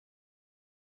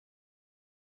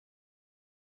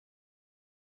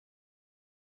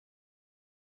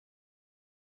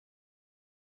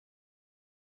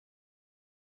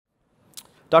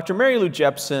Dr. Mary Lou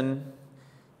Jepsen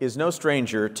is no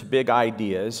stranger to big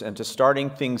ideas and to starting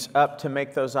things up to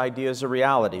make those ideas a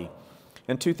reality.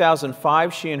 In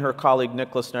 2005, she and her colleague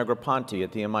Nicholas Negroponte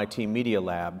at the MIT Media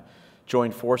Lab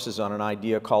joined forces on an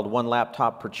idea called One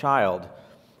Laptop Per Child.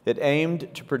 It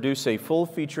aimed to produce a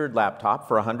full-featured laptop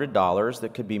for $100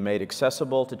 that could be made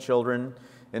accessible to children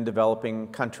in developing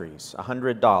countries.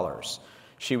 $100.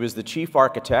 She was the chief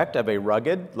architect of a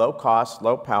rugged, low-cost,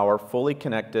 low-power, fully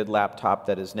connected laptop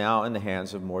that is now in the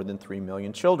hands of more than 3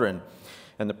 million children.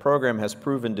 And the program has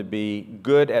proven to be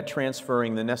good at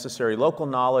transferring the necessary local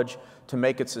knowledge to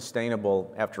make it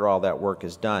sustainable after all that work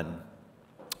is done.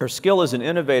 Her skill as an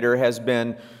innovator has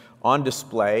been on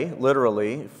display,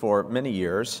 literally, for many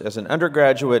years. As an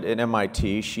undergraduate at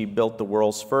MIT, she built the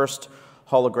world's first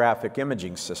holographic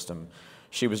imaging system.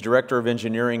 She was director of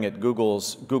engineering at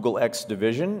Google's Google X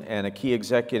division and a key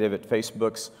executive at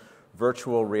Facebook's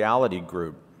virtual reality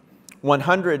group.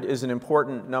 100 is an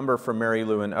important number for Mary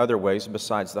Lou in other ways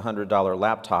besides the $100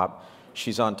 laptop.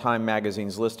 She's on Time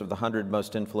magazine's list of the 100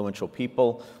 most influential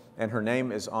people, and her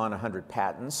name is on 100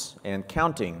 patents and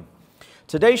counting.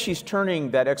 Today, she's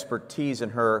turning that expertise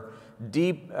and her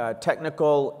deep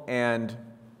technical and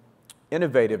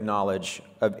innovative knowledge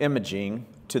of imaging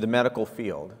to the medical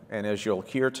field. And as you'll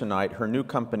hear tonight, her new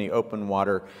company,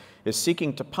 Openwater, is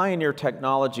seeking to pioneer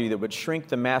technology that would shrink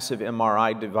the massive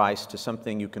MRI device to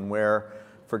something you can wear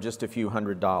for just a few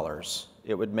 $100s.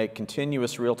 It would make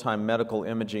continuous real-time medical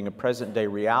imaging a present-day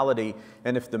reality,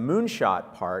 and if the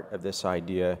moonshot part of this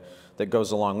idea that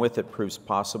goes along with it proves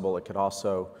possible, it could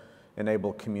also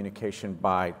enable communication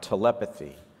by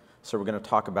telepathy. So we're going to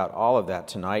talk about all of that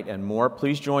tonight and more.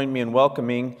 Please join me in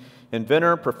welcoming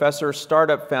inventor, professor,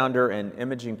 startup founder, and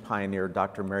imaging pioneer,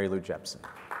 Dr. Mary Lou Jepsen.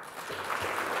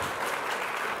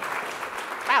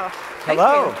 Wow.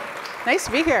 Hello. Nice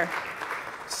to be here.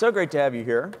 So great to have you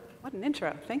here. What an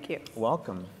intro. Thank you.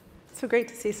 Welcome. It's so great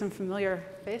to see some familiar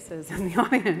faces in the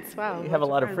audience. Wow. You have a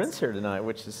lot of friends here tonight,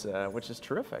 which is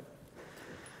terrific.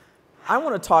 I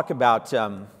want to talk about,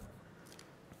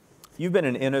 you've been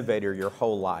an innovator your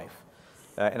whole life,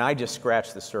 and I just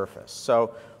scratched the surface.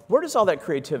 So where does all that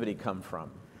creativity come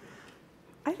from?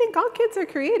 I think all kids are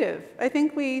creative. I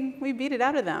think we beat it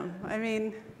out of them. I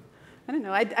mean, I don't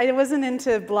know. I wasn't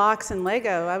into blocks and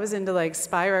Lego. I was into like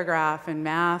spirograph and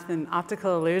math and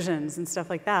optical illusions and stuff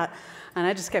like that. And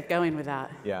I just kept going with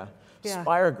that. Yeah.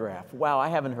 Spirograph. Wow, I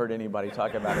haven't heard anybody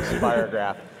talk about a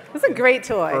spirograph. It's a great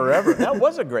toy. Forever. That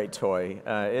was a great toy.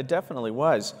 It definitely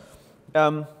was.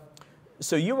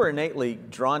 So you were innately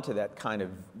drawn to that kind of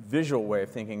visual way of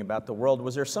thinking about the world.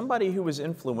 Was there somebody who was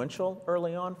influential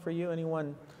early on for you?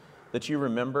 Anyone that you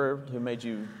remember who made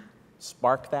you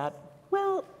spark that?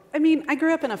 Well, I mean, I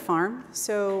grew up in a farm,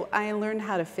 so I learned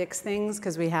how to fix things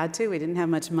because we had to. We didn't have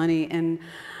much money. And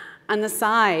on the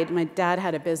side, my dad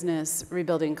had a business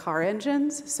rebuilding car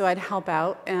engines, so I'd help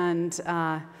out and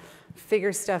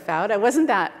figure stuff out. I wasn't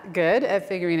that good at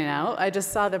figuring it out. I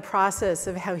just saw the process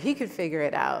of how he could figure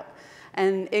it out.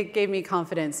 And it gave me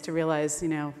confidence to realize, you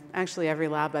know, actually every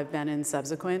lab I've been in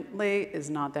subsequently is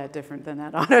not that different than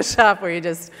that auto shop where you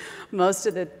just, most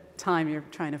of the time you're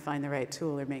trying to find the right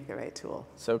tool or make the right tool.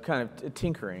 So kind of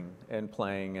tinkering and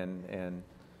playing and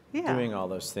doing all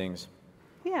those things.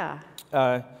 Yeah.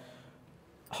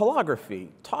 Holography.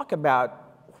 Talk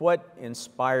about what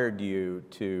inspired you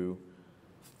to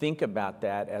think about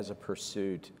that as a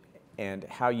pursuit and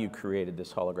how you created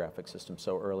this holographic system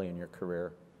so early in your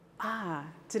career.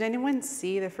 Did anyone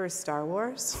see the first Star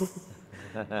Wars?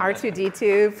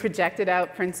 R2-D2 projected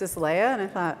out Princess Leia, and I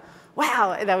thought,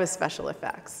 wow, that was special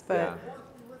effects. But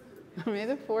yeah. May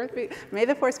the Fourth be.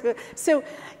 So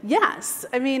yes,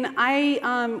 I mean,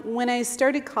 when I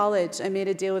started college, I made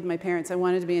a deal with my parents. I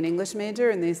wanted to be an English major,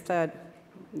 and they said,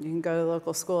 you can go to the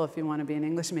local school if you want to be an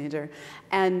English major.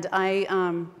 And I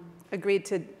agreed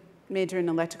to major in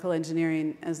electrical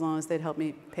engineering as long as they'd help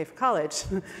me pay for college.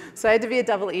 So I had to be a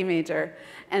double E major.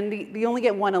 And you only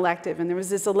get one elective. And there was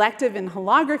this elective in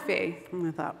holography. And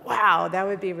I thought, wow, that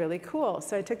would be really cool.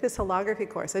 So I took this holography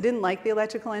course. I didn't like the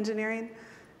electrical engineering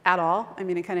at all. I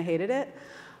mean, I kind of hated it.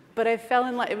 But I fell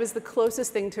in love. It was the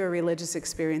closest thing to a religious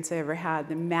experience I ever had.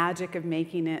 The magic of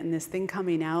making it and this thing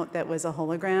coming out that was a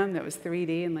hologram, that was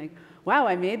 3D. And like, wow,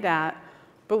 I made that.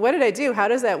 But what did I do? How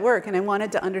does that work? And I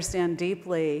wanted to understand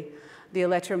deeply the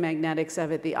electromagnetics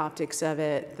of it, the optics of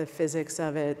it, the physics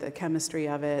of it, the chemistry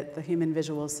of it, the human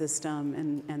visual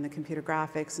system, and the computer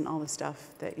graphics and all the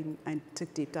stuff that I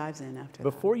took deep dives in after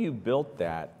Before you built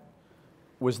that,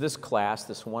 Was this class,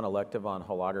 this one elective on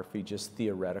holography, just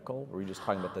theoretical? Were you just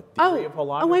talking about the theory of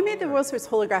holography? Oh, I made the world's first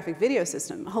holographic video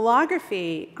system.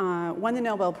 Holography won the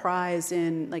Nobel Prize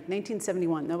in like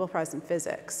 1971, Nobel Prize in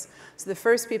Physics. So the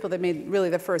first people that made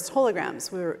really the first holograms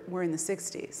were in the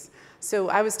 60s. So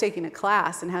I was taking a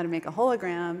class on how to make a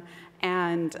hologram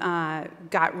and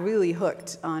got really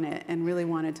hooked on it and really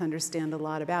wanted to understand a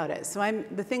lot about it. So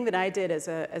the thing that I did as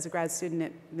a grad student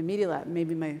at the Media Lab,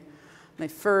 maybe my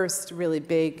first really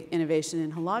big innovation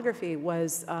in holography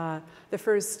was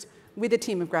with a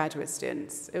team of graduate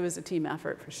students. It was a team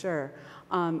effort for sure.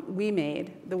 We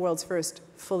made the world's first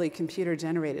fully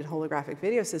computer-generated holographic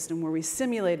video system where we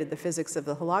simulated the physics of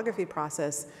the holography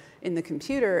process in the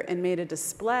computer and made a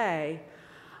display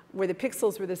where the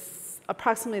pixels were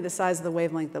approximately the size of the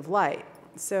wavelength of light.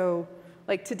 So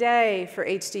like today for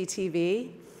HD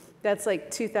TV, that's like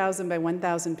 2,000 by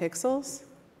 1,000 pixels.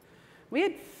 We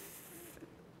had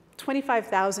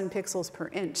 25,000 pixels per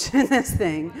inch in this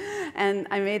thing. And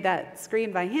I made that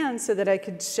screen by hand so that I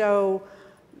could show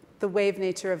the wave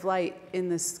nature of light in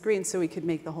the screen so we could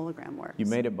make the hologram work. You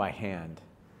made it by hand.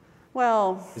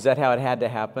 Well, is that how it had to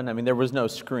happen? I mean, there was no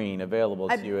screen available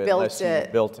to you unless you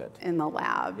built it in the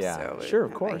lab. Yeah, so sure,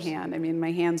 of course. By hand. I mean,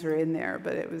 my hands were in there,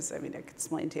 but it was, I mean, I could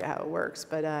explain to you how it works.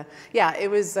 But yeah, it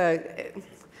was,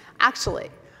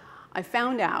 actually, I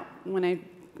found out when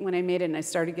I made it and I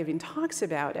started giving talks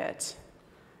about it,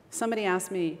 somebody asked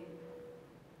me,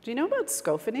 do you know about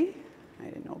scophony? I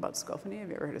didn't know about scophony. Have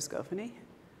you ever heard of scophony?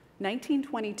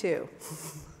 1922.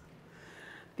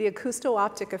 The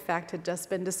acousto-optic effect had just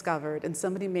been discovered, and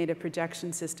somebody made a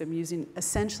projection system using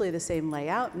essentially the same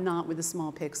layout, not with the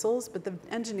small pixels, but the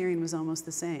engineering was almost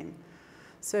the same.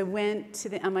 So I went to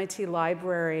the MIT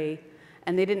library,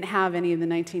 and they didn't have any of the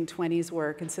 1920s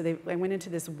work, and so I went into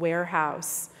this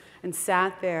warehouse and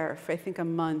sat there for, I think, a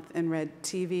month and read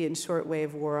TV and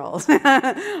shortwave world,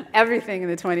 everything in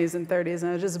the 20s and 30s, and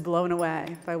I was just blown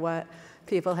away by what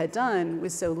people had done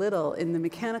with so little in the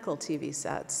mechanical TV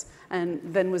sets, and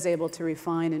then was able to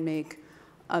refine and make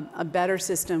a better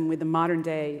system with the modern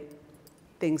day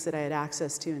things that I had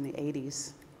access to in the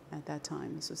 80s at that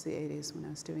time. This was the 80s when I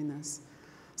was doing this.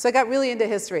 So I got really into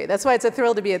history. That's why it's a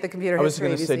thrill to be at the Computer History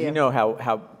Museum. I was going to say, do you know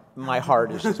how my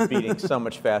heart is just beating so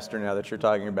much faster now that you're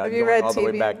talking about going all the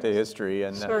way back to history.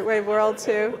 And Shortwave world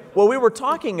too? Well, we were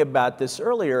talking about this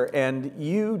earlier, and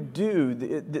you do,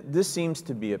 this seems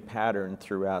to be a pattern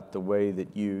throughout the way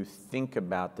that you think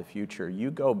about the future. You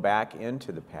go back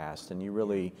into the past and you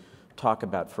really talk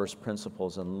about first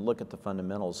principles and look at the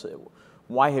fundamentals.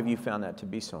 Why have you found that to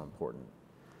be so important?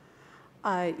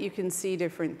 You can see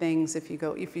different things if you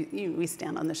go, we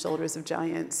stand on the shoulders of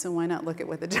giants, so why not look at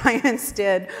what the giants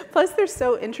did? Plus, they're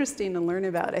so interesting to learn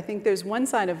about. I think there's one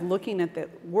side of looking at the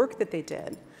work that they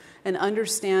did and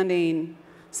understanding.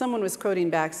 Someone was quoting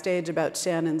backstage about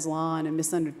Shannon's Law and a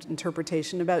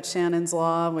misinterpretation about Shannon's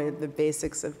Law, with the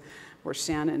basics of where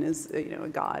Shannon is, a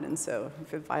god, and so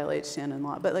if it violates Shannon's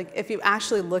Law. But like, if you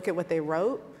actually look at what they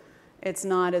wrote, it's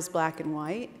not as black and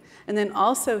white. And then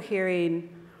also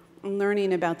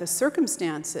learning about the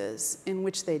circumstances in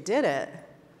which they did it,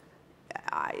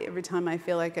 every time I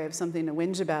feel like I have something to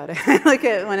whinge about it, I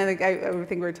think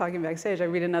we were talking backstage, I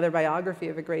read another biography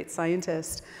of a great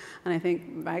scientist, and I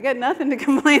think, I got nothing to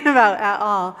complain about at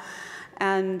all.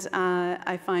 And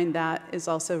I find that is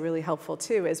also really helpful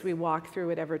too, as we walk through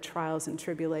whatever trials and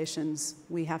tribulations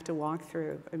we have to walk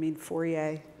through. I mean,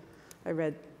 Fourier, I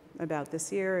read about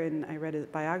this year, and I read his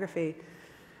biography.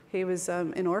 He was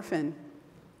an orphan,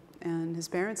 and his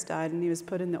parents died, and he was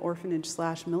put in the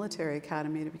orphanage/military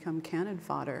academy to become cannon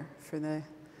fodder for the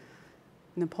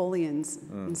Napoleon's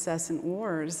incessant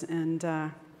wars. And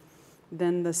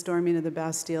then the storming of the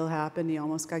Bastille happened. He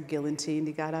almost got guillotined.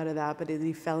 He got out of that, but then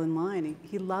he fell in line.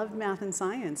 He loved math and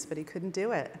science, but he couldn't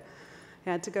do it. He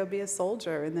had to go be a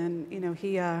soldier. And then,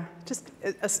 he just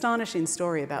astonishing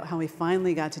story about how he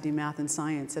finally got to do math and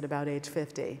science at about age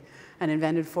 50 and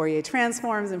invented Fourier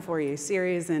transforms and Fourier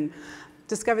series and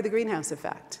discovered the greenhouse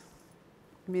effect.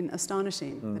 I mean,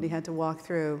 astonishing that he had to walk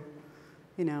through,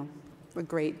 a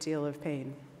great deal of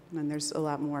pain. And there's a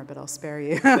lot more, but I'll spare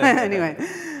you. Anyway.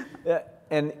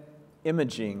 And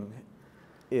imaging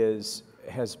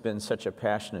has been such a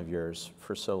passion of yours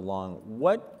for so long.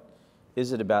 What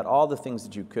is it about all the things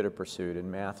that you could have pursued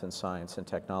in math and science and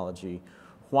technology?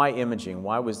 Why imaging?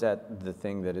 Why was that the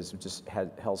thing that has just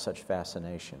held such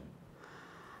fascination?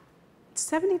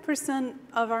 70%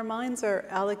 of our minds are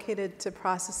allocated to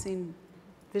processing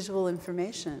visual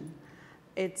information.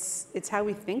 It's how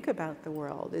we think about the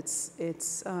world.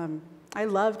 I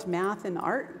loved math and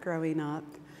art growing up.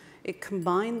 It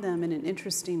combined them in an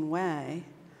interesting way.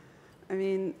 I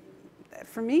mean,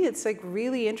 for me, it's like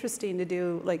really interesting to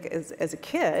do, like as a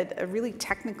kid, a really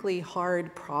technically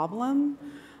hard problem,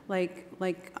 like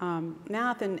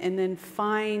math, and then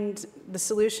find the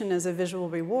solution as a visual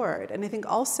reward. And I think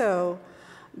also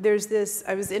there's this,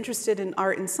 I was interested in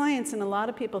art and science, and a lot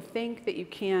of people think that you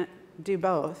can't do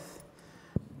both.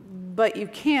 But you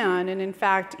can, and in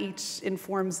fact, each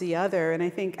informs the other. And I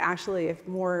think actually if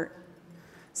more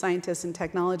scientists and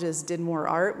technologists did more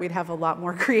art, we'd have a lot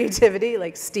more creativity,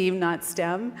 like STEAM, not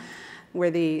STEM, where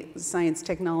the science,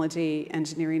 technology,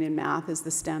 engineering, and math is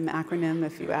the STEM acronym.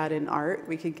 If you add in art,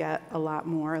 we could get a lot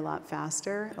more, a lot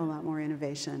faster, a lot more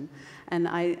innovation. And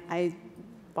I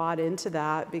bought into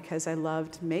that because I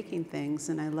loved making things,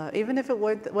 and I love, even if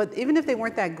they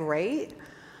weren't that great,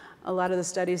 a lot of the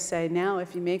studies say now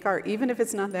if you make art, even if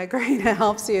it's not that great, it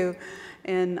helps you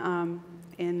in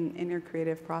your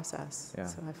creative process. Yeah.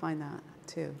 So I find that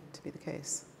too to be the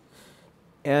case.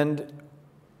 And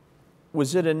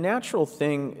was it a natural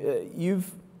thing?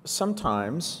 You've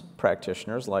sometimes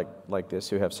practitioners like this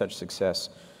who have such success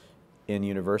in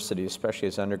university, especially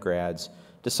as undergrads,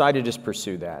 decide to just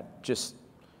pursue that. Just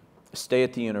stay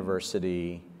at the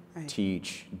university, right.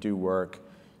 Teach, do work.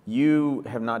 You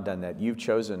have not done that. You've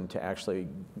chosen to actually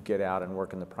get out and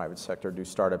work in the private sector, do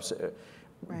startups.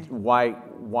 Right.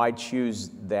 Why choose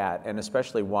that? And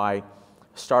especially why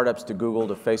startups to Google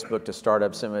to Facebook to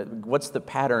startups? And what's the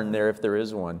pattern there if there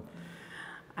is one?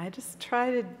 I just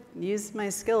try to use my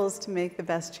skills to make the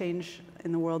best change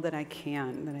in the world that I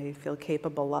can, that I feel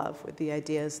capable of, with the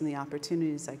ideas and the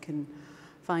opportunities I can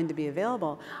find to be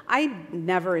available. I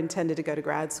never intended to go to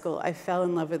grad school. I fell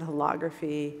in love with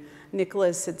holography.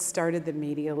 Nicholas had started the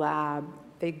Media Lab.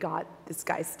 They got this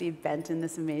guy, Steve Benton,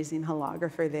 this amazing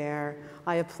holographer there.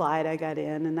 I applied, I got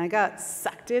in, and I got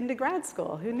sucked into grad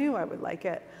school. Who knew I would like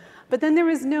it? But then there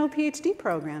was no PhD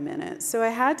program in it. So I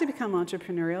had to become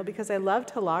entrepreneurial because I loved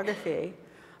holography.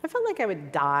 I felt like I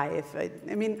would die if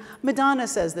I mean, Madonna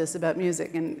says this about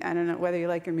music, and I don't know whether you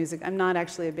like her music. I'm not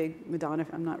actually a big Madonna,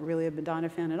 I'm not really a Madonna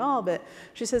fan at all, but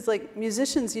she says, like,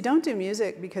 musicians, you don't do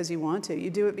music because you want to. You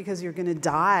do it because you're gonna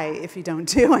die if you don't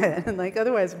do it. And like,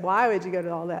 otherwise, why would you go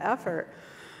to all that effort?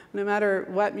 No matter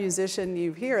what musician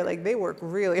you hear, like, they work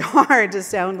really hard to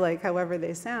sound like however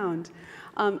they sound.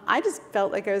 I just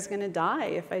felt like I was gonna die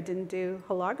if I didn't do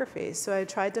holography. So I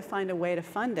tried to find a way to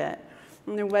fund it.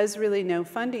 And there was really no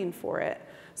funding for it.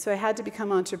 So I had to become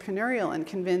entrepreneurial and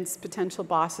convince potential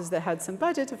bosses that had some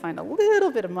budget to find a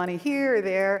little bit of money here or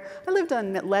there. I lived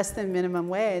on less than minimum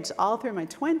wage all through my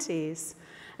 20s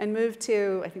and I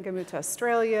think I moved to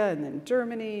Australia and then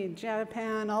Germany,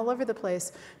 Japan, all over the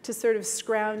place to sort of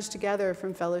scrounge together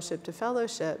from fellowship to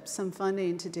fellowship some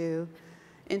funding to do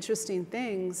interesting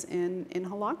things in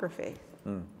holography.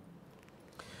 Mm.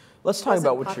 Let's talk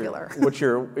about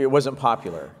it wasn't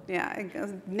popular. Yeah,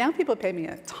 now people pay me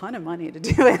a ton of money to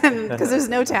do it because there's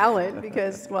no talent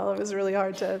because, well, it was really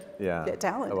hard to get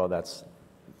talent. Well, that's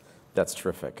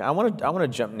terrific. I want to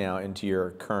jump now into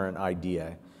your current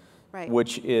idea, right.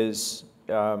 Which is,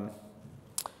 I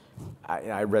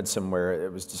read somewhere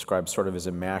it was described sort of as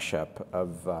a mashup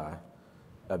of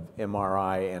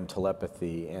MRI and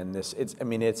telepathy, and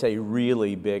it's a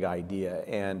really big idea,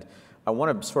 and I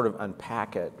want to sort of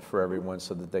unpack it for everyone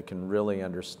so that they can really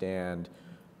understand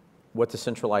what the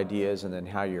central idea is and then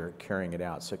how you're carrying it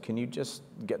out. So can you just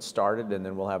get started and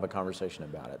then we'll have a conversation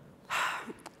about it?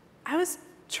 I've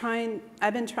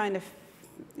been trying to,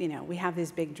 we have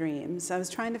these big dreams. I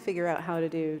was trying to figure out how to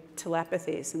do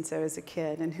telepathy since I was a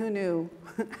kid, and who knew?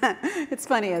 It's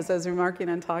funny, as I was remarking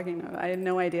on talking, I had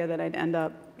no idea that I'd end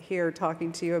up here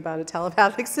talking to you about a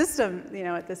telepathic system,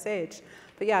 at this age.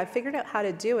 But yeah, I figured out how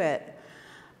to do it,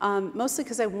 mostly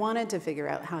because I wanted to figure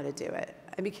out how to do it.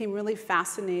 I became really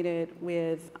fascinated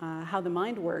with how the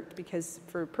mind worked because,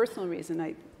 for a personal reason,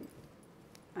 I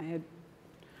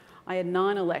had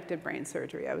non-elective brain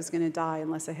surgery. I was going to die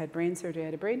unless I had brain surgery. I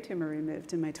had a brain tumor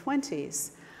removed in my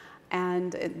 20s.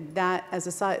 And that, as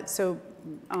a side,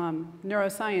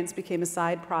 neuroscience became a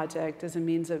side project as a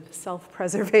means of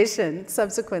self-preservation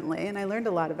subsequently, and I learned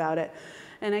a lot about it.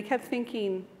 And I kept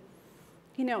thinking,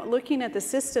 looking at the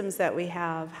systems that we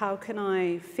have, how can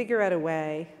I figure out a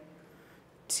way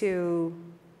to,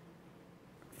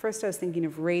 first I was thinking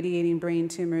of radiating brain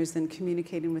tumors, then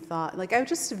communicating with thought. Like, I've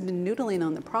just been noodling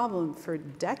on the problem for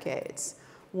decades,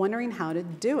 wondering how to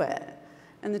do it.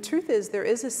 And the truth is, there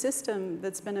is a system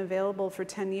that's been available for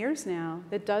 10 years now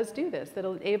that does do this, that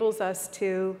enables us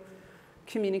to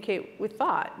communicate with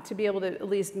thought, to be able to at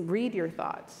least read your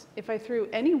thoughts. If I threw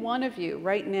any one of you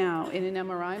right now in an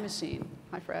MRI machine,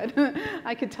 hi Fred,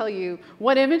 I could tell you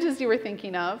what images you were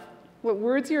thinking of, what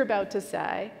words you're about to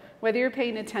say, whether you're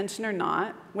paying attention or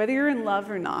not, whether you're in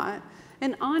love or not,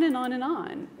 and on and on and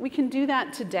on. We can do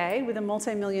that today with a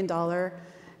multi-million-dollar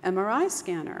MRI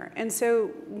scanner. And so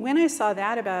when I saw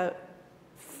that about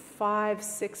 5,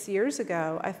 6 years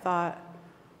ago, I thought,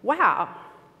 wow,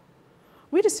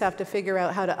 we just have to figure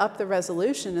out how to up the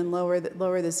resolution and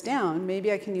lower this down.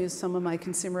 Maybe I can use some of my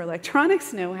consumer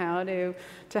electronics know-how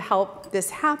to help this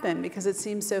happen, because it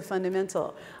seems so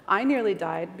fundamental. I nearly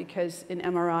died because an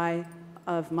MRI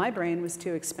of my brain was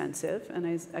too expensive, and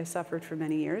I suffered for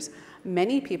many years.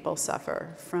 Many people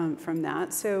suffer from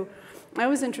that. So I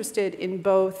was interested in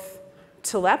both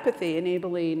telepathy,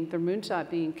 enabling the moonshot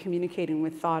being communicating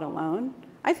with thought alone.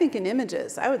 I think in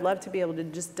images. I would love to be able to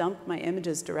just dump my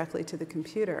images directly to the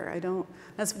computer.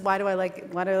 Why do I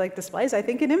like displays? I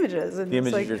think in images. And the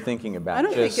images you're thinking about. I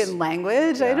don't think in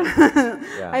language. Yeah. I don't,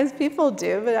 as people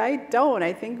do, but I don't.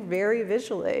 I think very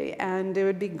visually, and it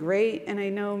would be great. And I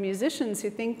know musicians who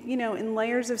think, in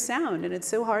layers of sound, and it's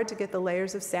so hard to get the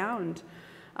layers of sound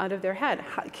out of their head.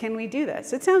 How can we do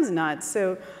this? It sounds nuts.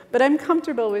 But I'm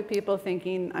comfortable with people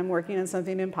thinking I'm working on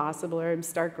something impossible, or I'm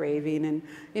stark raving.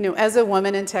 And as a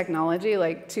woman in technology,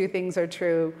 like, two things are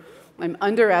true. I'm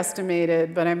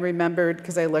underestimated, but I'm remembered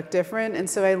because I look different. And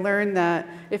so I learned that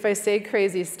if I say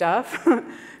crazy stuff,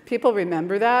 people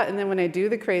remember that. And then when I do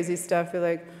the crazy stuff, they're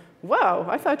like, whoa,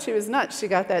 I thought she was nuts. She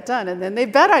got that done. And then they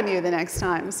bet on you the next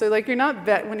time. So you're not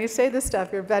when you say this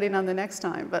stuff, you're betting on the next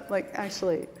time. But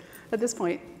actually, at this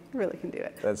point, you really can do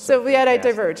it. That's so I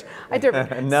diverge.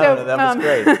 No, that was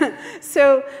great.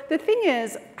 So the thing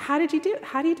is, how do you do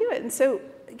it? And so,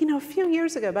 a few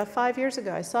years ago, about 5 years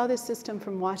ago, I saw this system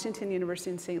from Washington University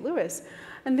in St. Louis,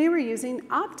 and they were using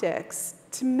optics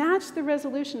to match the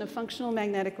resolution of functional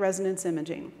magnetic resonance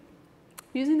imaging,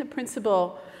 using the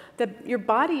principle that your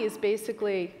body is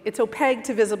basically, it's opaque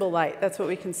to visible light. That's what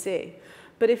we can see.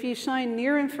 But if you shine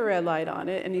near-infrared light on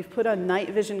it, and you've put on night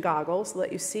vision goggles so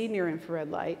that you see near-infrared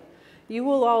light, you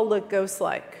will all look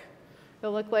ghost-like.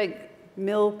 They'll look like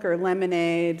milk or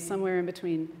lemonade, somewhere in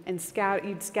between, and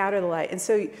you'd scatter the light. And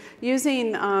so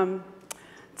using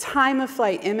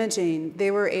time-of-flight imaging, they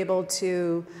were able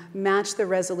to match the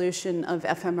resolution of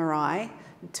fMRI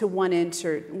to 1 inch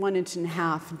or 1.5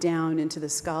 inches down into the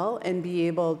skull, and be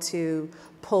able to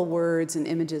pull words and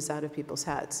images out of people's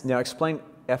heads. Now explain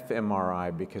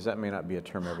fMRI, because that may not be a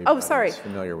term everybody's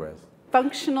familiar with.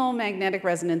 Functional magnetic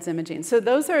resonance imaging. So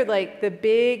those are like the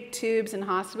big tubes in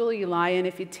hospital you lie in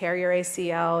if you tear your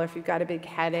ACL, or if you've got a big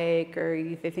headache, or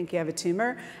if they think you have a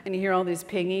tumor, and you hear all these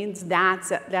pingings.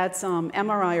 That's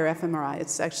MRI or fMRI.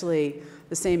 It's actually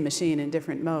the same machine in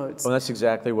different modes. Well, that's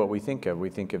exactly what we think of. We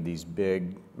think of these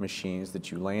big machines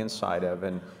that you lay inside of,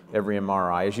 and every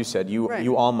MRI, as you said,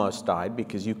 you almost died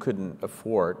because you couldn't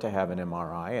afford to have an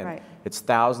MRI, and it's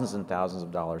thousands and thousands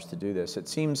of dollars to do this. It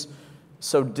seems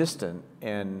so distant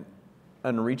and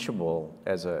unreachable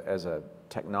as a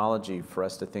technology for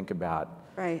us to think about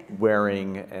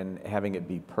wearing and having it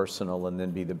be personal and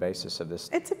then be the basis of this.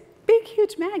 It's a big,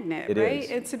 huge magnet, It right? is.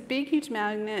 It's a big, huge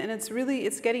magnet, and it's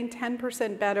getting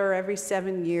 10% better every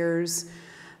 7 years.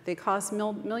 They cost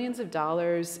millions of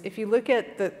dollars. If you look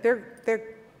at their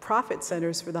profit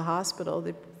centers for the hospital,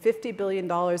 the $50 billion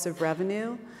of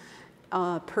revenue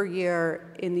per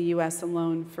year in the US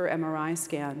alone for MRI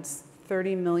scans,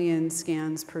 30 million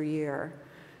scans per year.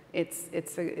 It's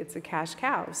a cash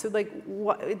cow. So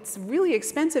it's really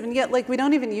expensive, and yet we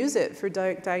don't even use it for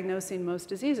diagnosing most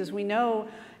diseases. We know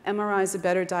MRI is a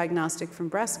better diagnostic from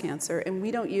breast cancer, and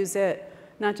we don't use it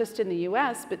not just in the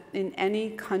US, but in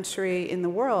any country in the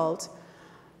world.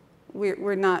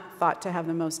 We're not thought to have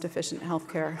the most efficient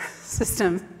healthcare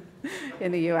system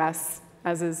in the US,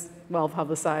 as is well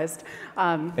publicized.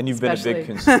 And you've been a big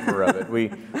consumer of it. We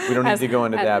don't need to go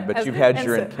into that, but you've had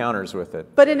your encounters with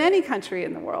it. But in any country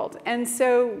in the world. And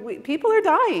so people are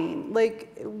dying.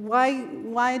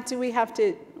 Why do we have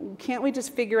to, can't we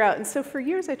just figure out? And so for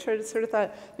years I sort of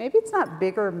thought, maybe it's not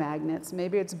bigger magnets,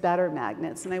 maybe it's better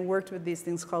magnets. And I worked with these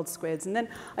things called squids. And then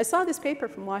I saw this paper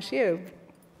from WashU,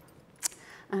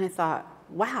 and I thought,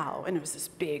 wow, and it was this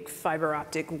big fiber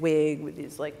optic wig with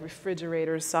these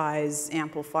refrigerator-size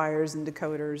amplifiers and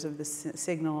decoders of the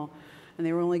signal, and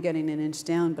they were only getting 1 inch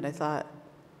down, but I thought,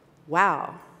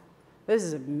 wow, this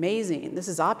is amazing. This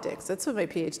is optics. That's what my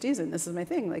PhD's in. This is my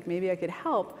thing. Maybe I could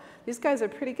help. These guys are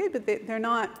pretty good, but they're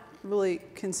not really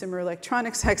consumer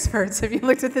electronics experts. If you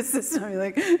looked at this system, you're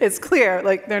like, it's clear.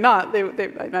 They're not.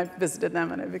 I visited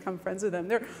them and I've become friends with them.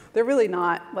 They're really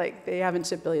not. They haven't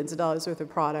shipped billions of dollars worth of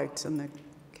product on the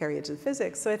carry edge of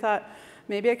physics. So I thought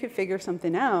maybe I could figure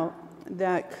something out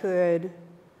that could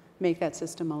make that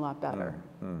system a lot better.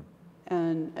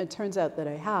 And it turns out that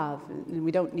I have, and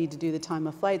we don't need to do the time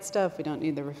of flight stuff, we don't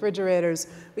need the refrigerators.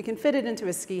 We can fit it into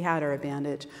a ski hat or a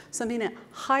bandage, something at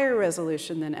higher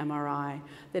resolution than MRI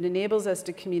that enables us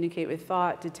to communicate with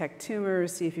thought, detect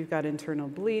tumors, see if you've got internal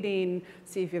bleeding,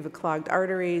 see if you have a clogged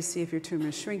artery, see if your tumor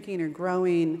is shrinking or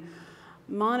growing.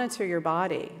 Monitor your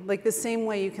body. Like the same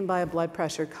way you can buy a blood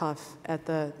pressure cuff at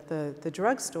the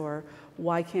drugstore,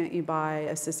 why can't you buy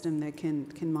a system that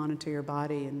can monitor your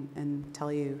body and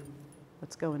tell you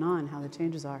what's going on, how the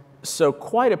changes are? So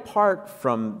quite apart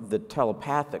from the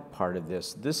telepathic part of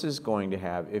this, this is going to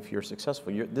have, if you're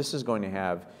successful, this is going to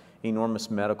have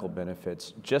enormous medical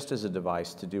benefits just as a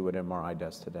device to do what MRI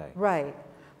does today. Right.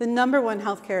 The #1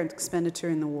 healthcare expenditure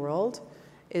in the world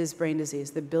is brain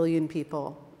disease. The billion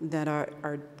people that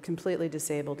are completely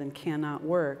disabled and cannot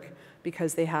work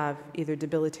because they have either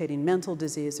debilitating mental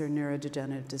disease or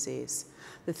neurodegenerative disease.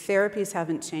 The therapies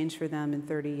haven't changed for them in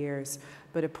 30 years,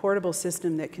 but a portable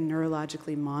system that can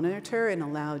neurologically monitor and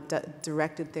allow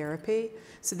directed therapy.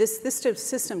 So this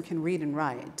system can read and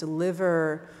write,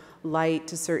 deliver light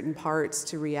to certain parts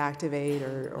to reactivate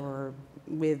or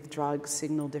with drugs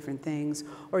signal different things,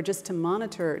 or just to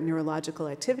monitor neurological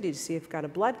activity to see if you've got a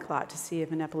blood clot, to see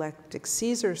if an epileptic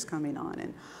seizure is coming on,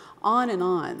 and on and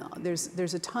on.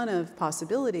 There's a ton of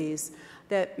possibilities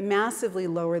that massively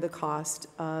lower the cost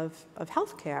of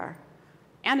healthcare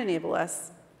and enable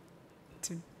us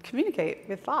to communicate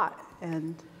with thought.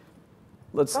 And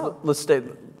let's stay,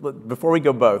 before we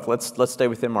go both, let's stay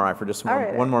with MRI for just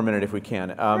one more minute if we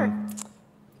can. Sure.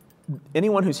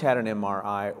 Anyone who's had an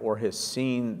MRI or has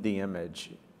seen the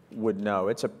image would know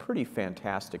it's a pretty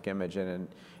fantastic image, and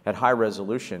at high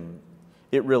resolution,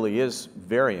 it really is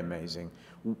very amazing.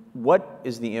 What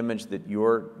is the image that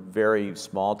your very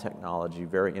small technology,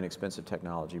 very inexpensive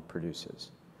technology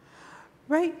produces?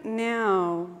 Right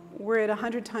now, we're at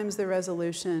 100 times the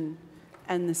resolution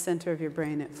and the center of your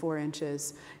brain at 4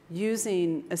 inches,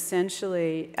 using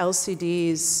essentially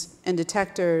LCDs and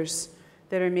detectors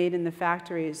that are made in the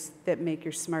factories that make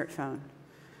your smartphone,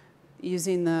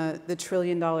 using the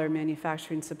trillion-dollar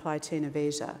manufacturing supply chain of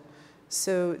Asia.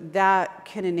 So that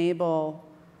can enable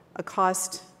a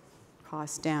cost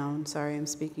down, sorry, I'm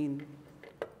speaking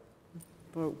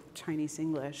Chinese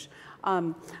English,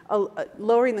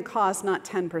 lowering the cost, not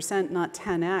 10%, not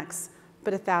 10x,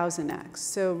 but 1,000x.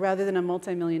 So rather than a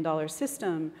multi-million-dollar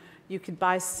system, you could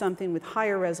buy something with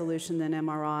higher resolution than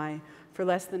MRI for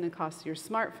less than the cost of your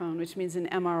smartphone, which means an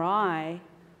MRI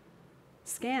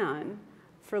scan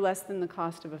for less than the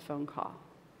cost of a phone call.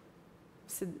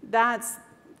 So that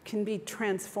can be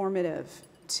transformative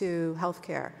to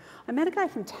healthcare. I met a guy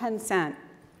from Tencent,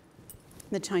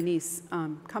 the Chinese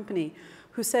company,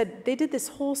 who said they did this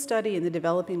whole study in the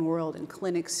developing world in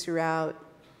clinics throughout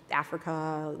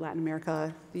Africa, Latin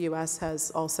America. The US has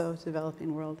also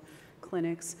developing world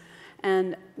clinics.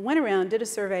 And went around, did a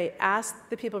survey, asked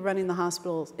the people running the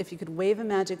hospitals if you could wave a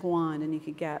magic wand and you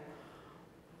could get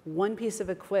one piece of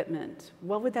equipment,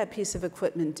 what would that piece of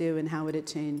equipment do and how would it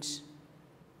change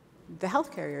the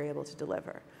healthcare you're able to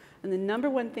deliver? And the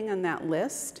 #1 thing on that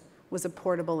list was a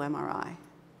portable MRI.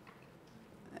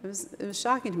 It was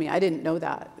shocking to me. I didn't know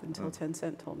that until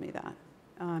Tencent told me that.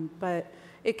 But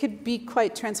it could be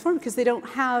quite transformative because they don't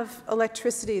have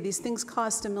electricity. These things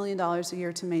cost $1 million a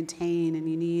year to maintain, and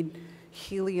you need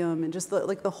helium, and just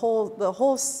the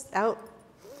whole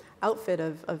outfit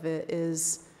of it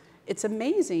is, it's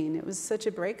amazing. It was such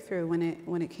a breakthrough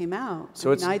when it came out.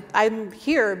 So I'm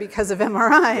here because of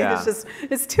MRI. Yeah.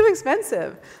 It's too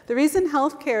expensive. The reason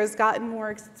healthcare has gotten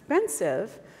more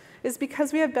expensive is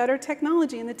because we have better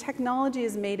technology, and the technology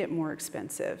has made it more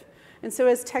expensive. And so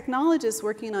as technologists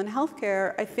working on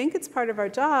healthcare, I think it's part of our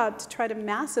job to try to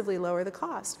massively lower the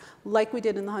cost, like we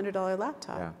did in the $100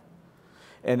 laptop. Yeah.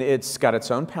 And it's got its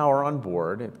own power on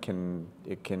board.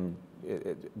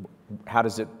 How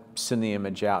does it send the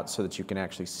image out so that you can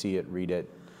actually see it, read it,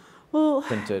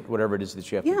 print it, whatever it is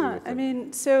that you have to do with it? Yeah, I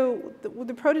mean, so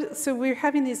so we're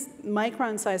having these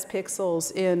micron-sized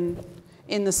pixels in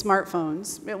the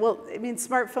smartphones. Well, I mean,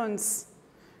 smartphones,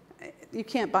 you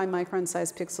can't buy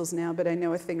micron-sized pixels now, but I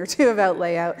know a thing or two about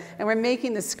layout. And we're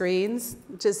making the screens,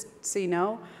 just so you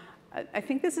know. I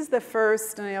think this is the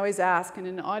first, and I always ask, in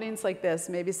an audience like this,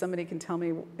 maybe somebody can tell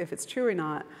me if it's true or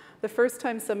not, the first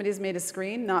time somebody's made a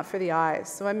screen, not for the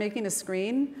eyes. So I'm making a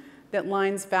screen that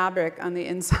lines fabric on the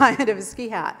inside of a ski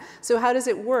hat. So how does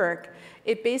it work?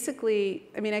 It basically,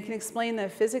 I mean, I can explain the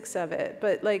physics of it,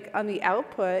 but like on the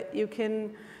output, you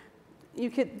can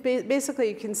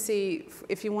see,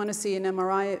 if you want to see an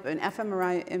MRI, an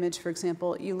fMRI image, for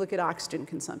example, you look at oxygen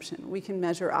consumption. We can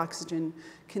measure oxygen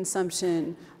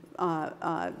consumption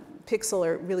pixel,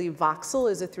 or really voxel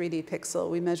is a 3D pixel.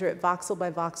 We measure it voxel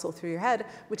by voxel through your head,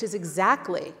 which is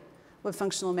exactly what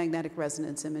functional magnetic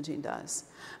resonance imaging does.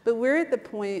 But we're at the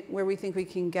point where we think we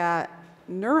can get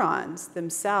neurons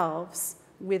themselves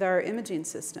with our imaging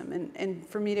system. And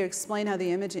for me to explain how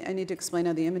the imaging, I need to explain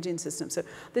how the imaging system. So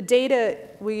the data,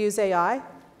 we use AI,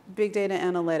 big data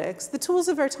analytics, the tools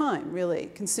of our time,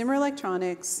 really. Consumer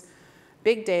electronics,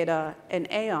 big data, and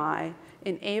AI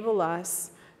enable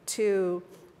us to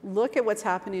look at what's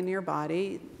happening in your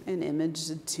body and image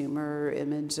a tumor,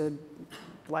 image a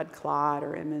blood clot,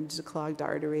 or image a clogged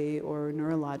artery, or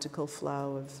neurological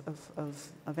flow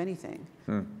of anything.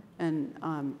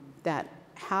 And that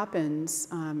happens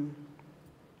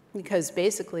because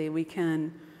basically we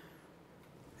can,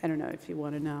 I don't know if you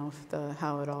want to know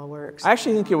how it all works. I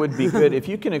actually think it would be good if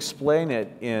you can explain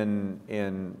it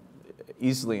in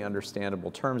easily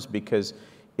understandable terms, because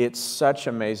it's such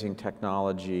amazing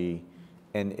technology,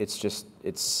 and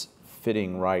it's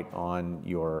fitting right on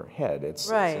your head.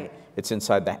 It's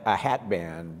inside a hat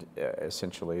band,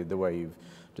 essentially, the way you've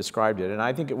described it. And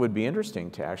I think it would be interesting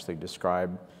to actually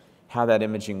describe how that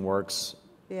imaging works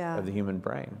of the human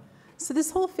brain. So this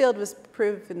whole field was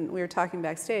proven, we were talking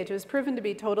backstage, it was proven to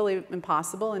be totally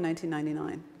impossible in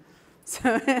 1999.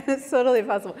 So it's totally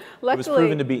impossible. Luckily, it was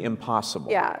proven to be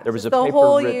impossible. Yeah, there was the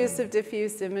whole use of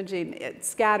diffuse imaging,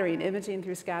 scattering, imaging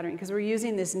through scattering, because we're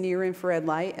using this near-infrared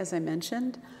light, as I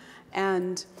mentioned,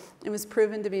 and it was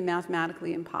proven to be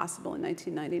mathematically impossible in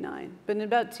 1999. But in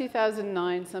about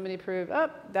 2009, somebody proved, oh,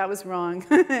 that was wrong.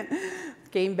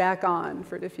 Game back on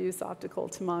for diffuse optical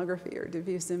tomography or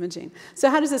diffuse imaging. So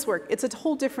how does this work? It's a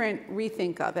whole different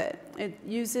rethink of it. It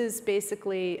uses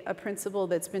basically a principle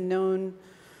that's been known,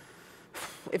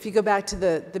 if you go back to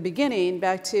the beginning,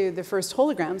 back to the first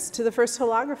holograms, to the first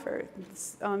holographer,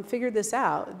 figured this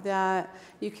out, that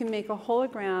you can make a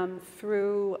hologram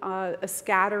through a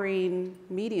scattering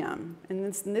medium. And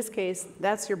in this case,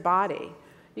 that's your body.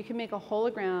 You can make a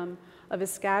hologram of a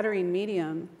scattering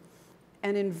medium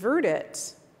and invert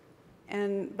it.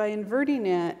 And by inverting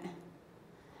it,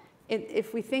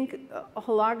 if we think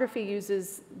holography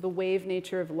uses the wave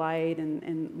nature of light,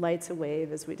 and light's a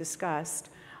wave, as we discussed,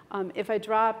 if I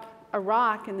drop a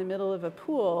rock in the middle of a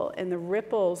pool and the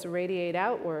ripples radiate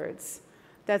outwards,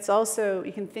 that's also,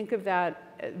 you can think of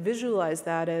that, visualize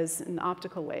that as an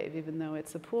optical wave, even though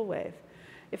it's a pool wave.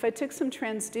 If I took some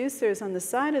transducers on the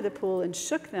side of the pool and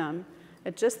shook them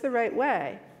at just the right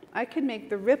way, I could make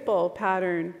the ripple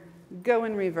pattern go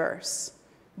in reverse.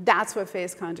 That's what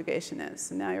phase conjugation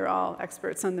is. And now you're all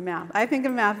experts on the math. I think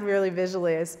of math really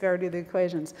visually. I spare do the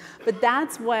equations. But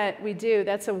that's what we do.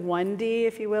 That's a 1D,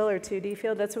 if you will, or 2D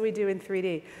field. That's what we do in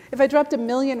 3D. If I dropped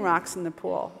 1,000,000 rocks in the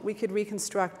pool, we could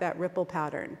reconstruct that ripple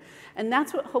pattern. And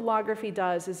that's what holography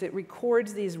does, is it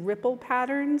records these ripple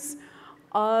patterns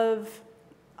of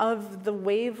the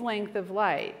wavelength of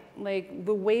light. Like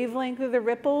the wavelength of the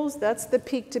ripples, that's the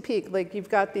peak to peak. Like you've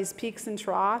got these peaks and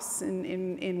troughs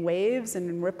in waves and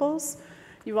in ripples.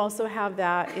 You also have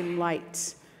that in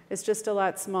light. It's just a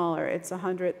lot smaller. It's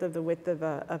 100th of the width of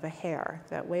a hair,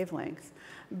 that wavelength.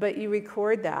 But you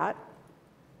record that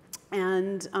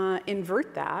and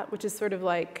invert that, which is sort of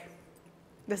like,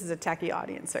 this is a techie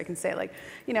audience, so I can say, like,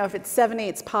 you know, if it's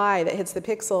 7/8 pi that hits the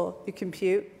pixel, you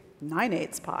compute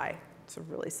 9/8 pi. It's a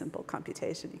really simple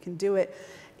computation. You can do it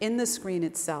in the screen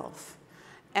itself.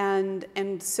 And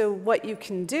so what you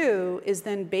can do is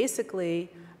then basically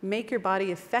make your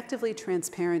body effectively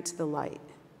transparent to the light.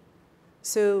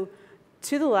 So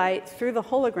to the light, through the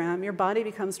hologram, your body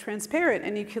becomes transparent,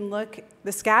 and you can look,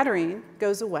 the scattering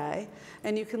goes away,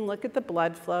 and you can look at the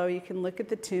blood flow, you can look at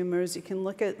the tumors, you can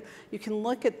look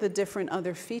at the different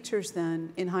other features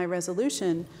then in high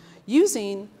resolution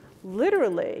using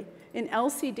literally an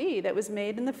LCD that was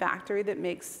made in the factory that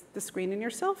makes the screen in your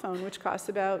cell phone, which costs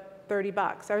about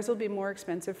 $30. Ours will be more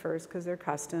expensive first because they're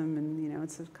custom, and you know,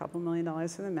 it's a couple $1 million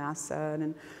for the mask set,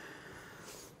 and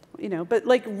you know, but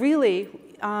like really,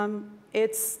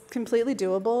 it's completely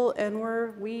doable, and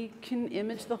we can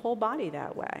image the whole body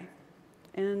that way,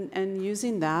 and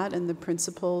using that and the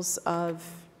principles of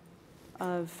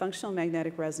functional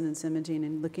magnetic resonance imaging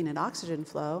and looking at oxygen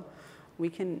flow, we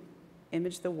can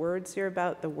image the words you're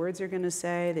about, the words you're going to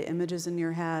say, the images in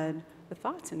your head, the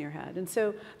thoughts in your head. And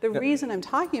so the reason I'm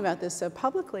talking about this so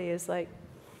publicly is like,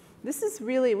 this is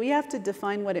really, we have to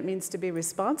define what it means to be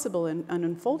responsible in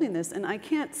unfolding this. And I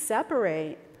can't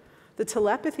separate the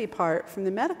telepathy part from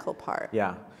the medical part.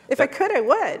 Yeah. If I could, I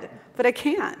would, but I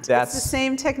can't. It's the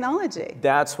same technology.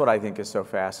 That's what I think is so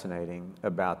fascinating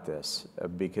about this,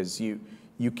 because you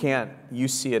you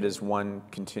see it as one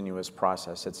continuous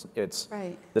process. It's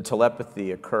right. The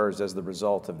telepathy occurs as the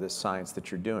result of this science that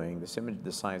you're doing,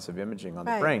 the science of imaging on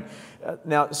the brain.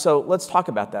 Now, so let's talk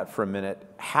about that for a minute.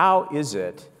 How is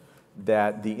it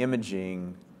that the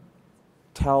imaging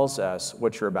tells us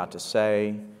what you're about to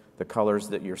say, the colors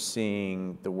that you're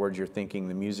seeing, the words you're thinking,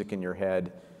 the music in your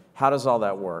head? How does all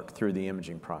that work through the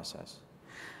imaging process?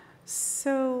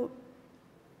 So,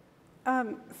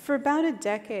 for about a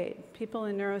decade, people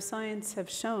in neuroscience have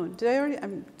shown,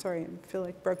 I'm sorry, I feel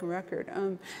like broken record.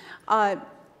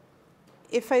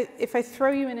 If I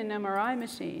throw you in an MRI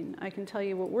machine, I can tell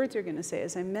you what words you're going to say.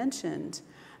 As I mentioned,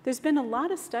 there's been a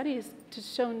lot of studies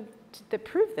that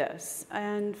prove this.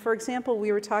 And for example,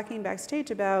 we were talking backstage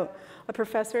about a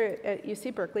professor at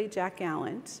UC Berkeley, Jack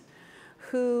Gallant,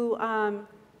 who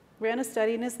ran a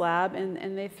study in his lab,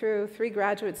 and they threw 3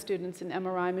 graduate students in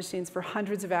MRI machines for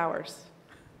hundreds of hours,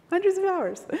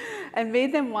 and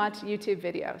made them watch YouTube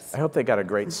videos. I hope they got a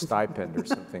great stipend or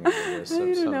something. I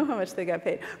don't know how much they got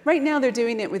paid. Right now, they're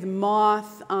doing it with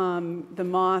Moth, the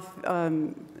Moth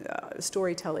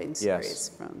storytelling series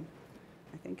from,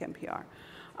 I think, NPR.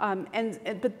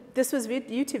 But this was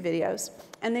YouTube videos,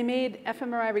 and they made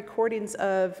fMRI recordings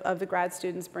of the grad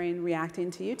student's brain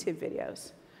reacting to YouTube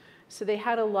videos. So they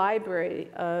had a library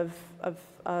of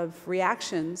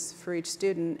reactions for each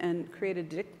student and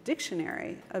created a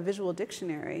dictionary, a visual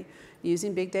dictionary,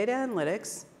 using big data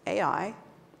analytics, AI,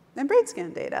 and brain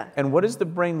scan data. And what does the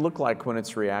brain look like when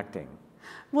it's reacting?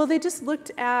 Well, they just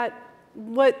looked at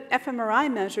what fMRI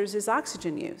measures is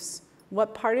oxygen use.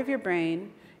 What part of your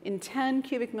brain in 10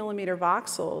 cubic millimeter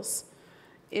voxels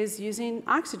is using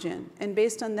oxygen. And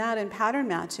based on that and pattern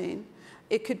matching,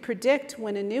 it could predict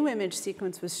when a new image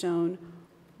sequence was shown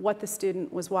what the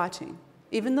student was watching,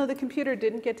 even though the computer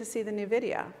didn't get to see the new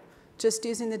video, just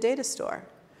using the data store.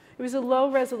 It was a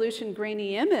low-resolution,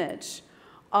 grainy image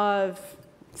of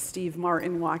Steve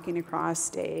Martin walking across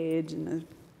stage and the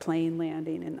plane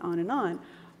landing and on,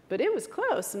 but it was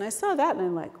close. And I saw that and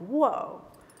I'm like, whoa,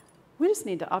 we just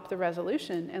need to up the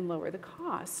resolution and lower the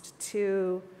cost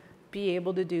to be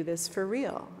able to do this for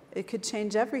real. It could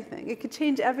change everything. It could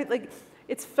change everything. Like,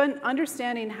 it's fun.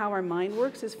 Understanding how our mind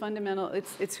works is fundamental.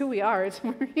 It's who we are.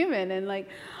 We're human, and like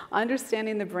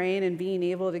understanding the brain and being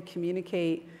able to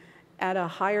communicate at a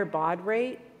higher baud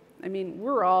rate. I mean,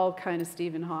 we're all kind of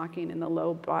Stephen Hawking in the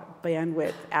low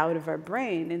bandwidth out of our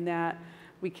brain, in that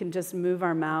we can just move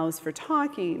our mouths for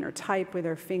talking, or type with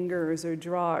our fingers, or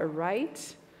draw or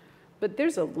write. But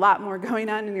there's a lot more going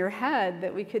on in your head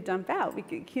that we could dump out.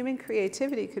 Human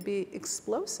creativity could be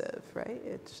explosive, right?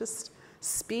 It's just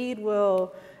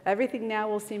everything now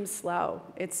will seem slow.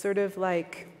 It's sort of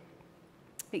like,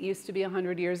 it used to be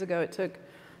 100 years ago, it took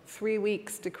 3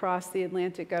 weeks to cross the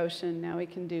Atlantic Ocean. Now we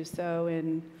can do so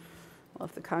in, well,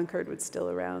 if the Concorde was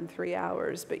still around, 3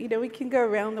 hours. But we can go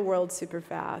around the world super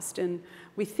fast. And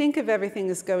we think of everything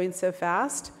as going so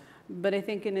fast, but I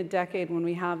think in a decade when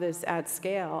we have this at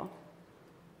scale,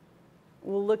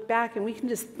 we'll look back and we can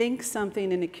just think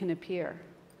something and it can appear.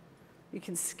 You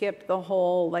can skip the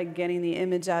whole, like, getting the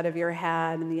image out of your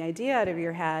head and the idea out of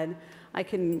your head. I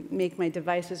can make my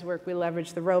devices work. We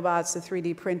leverage the robots, the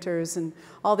 3D printers, and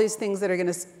all these things that are going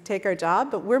to take our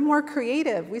job, but we're more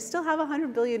creative. We still have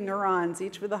 100 billion neurons,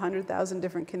 each with 100,000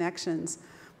 different connections.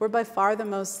 We're by far the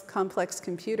most complex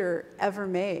computer ever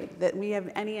made that we have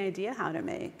any idea how to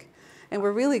make. And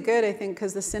we're really good, I think,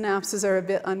 because the synapses are a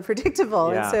bit unpredictable,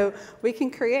 and so we can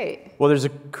create. Well, there's a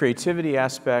creativity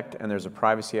aspect and there's a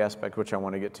privacy aspect, which I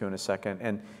want to get to in a second.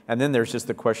 And then there's just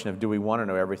the question of, do we want to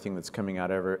know everything that's coming out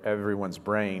of everyone's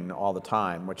brain all the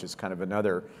time, which is kind of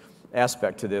another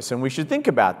aspect to this. And we should think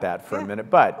about that for a minute.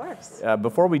 But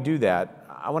before we do that,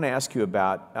 I want to ask you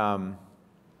about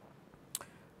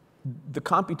the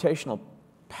computational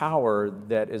power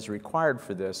that is required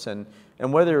for this, and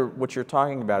whether what you're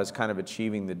talking about is kind of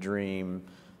achieving the dream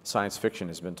science fiction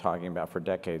has been talking about for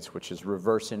decades, which is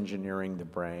reverse engineering the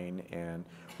brain and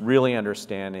really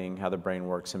understanding how the brain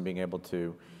works and being able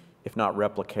to, if not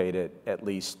replicate it, at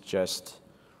least just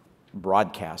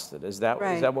broadcast it. Is that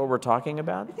what we're talking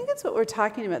about? I think that's what we're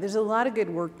talking about. There's a lot of good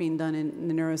work being done in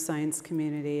the neuroscience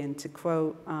community, and to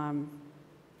quote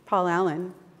Paul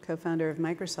Allen, co-founder of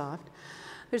Microsoft,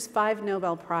 there's 5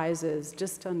 Nobel Prizes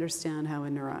just to understand how a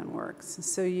neuron works.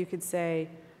 So you could say,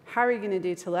 how are you going to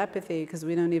do telepathy, because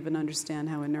we don't even understand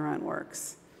how a neuron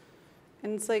works?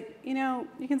 And it's like, you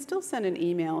can still send an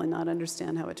email and not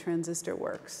understand how a transistor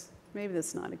works. Maybe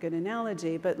that's not a good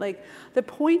analogy, but like the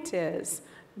point is,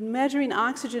 measuring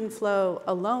oxygen flow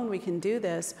alone, we can do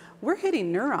this. We're hitting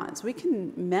neurons. We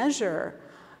can measure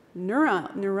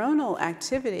neuronal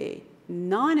activity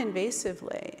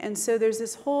non-invasively. And so there's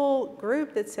this whole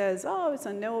group that says, oh, it's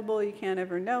unknowable, you can't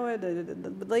ever know it.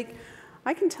 But like,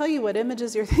 I can tell you what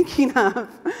images you're thinking of.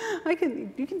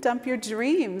 You can dump your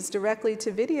dreams directly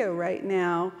to video right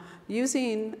now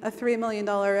using a $3 million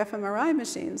fMRI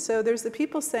machine. So there's the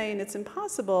people saying it's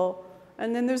impossible,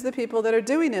 and then there's the people that are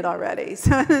doing it already.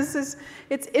 So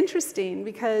it's interesting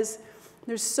because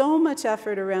there's so much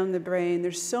effort around the brain.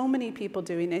 There's so many people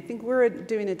doing it. I think we're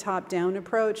doing a top-down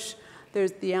approach.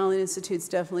 The Allen Institute's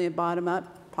definitely a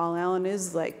bottom-up. Paul Allen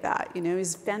is like that, you know,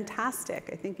 he's fantastic.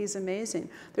 I think he's amazing.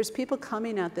 There's people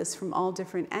coming at this from all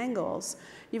different angles.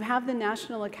 You have the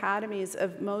national academies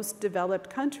of most developed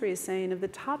countries saying of the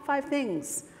top 5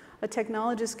 things a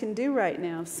technologist can do right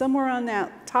now, somewhere on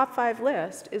that top 5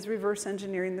 list is reverse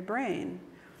engineering the brain.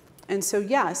 And so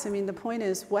yes, I mean, the point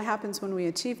is, what happens when we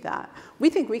achieve that? We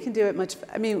think we can do it much,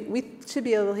 I mean, we should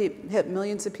be able to hit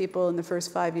millions of people in the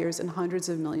first 5 years and hundreds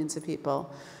of millions of people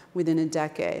within a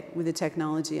decade with the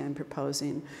technology I'm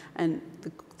proposing. And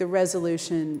the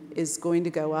resolution is going to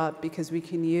go up because we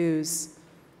can use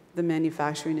the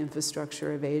manufacturing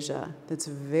infrastructure of Asia that's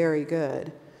very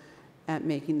good at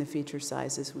making the feature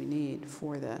sizes we need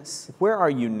for this. Where are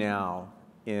you now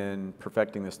in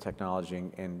perfecting this technology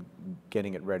and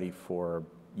getting it ready for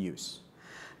use?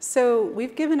 So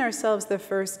we've given ourselves the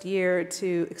first year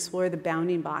to explore the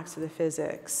bounding box of the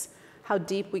physics. How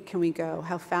deep can we go?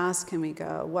 How fast can we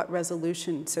go? What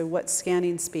resolution? So what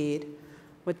scanning speed?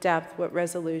 What depth? What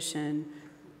resolution?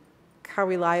 How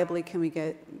reliably can we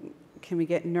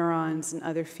get neurons and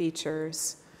other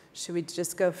features? Should we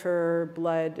just go for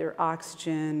blood or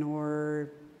oxygen or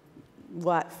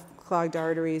what? Clogged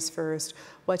arteries first?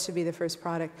 What should be the first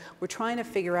product? We're trying to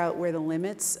figure out where the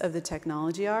limits of the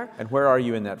technology are. And where are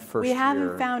you in that first year? We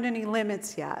haven't found any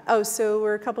limits yet. Oh, so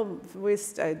we're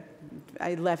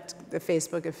I left the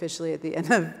Facebook officially at the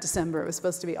end of December. It was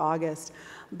supposed to be August.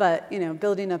 But, you know,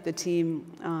 building up the team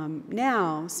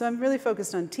now. So I'm really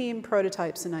focused on team,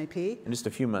 prototypes, and IP. And just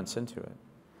a few months into it.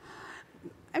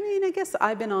 I mean, I guess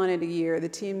I've been on it a year. The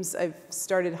teams I've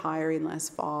started hiring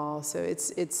last fall, so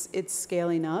it's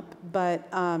scaling up. But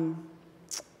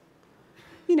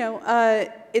you know,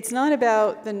 it's not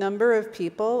about the number of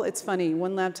people. It's funny.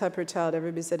 One laptop per child.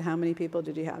 Everybody said, "How many people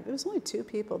did you have?" It was only 2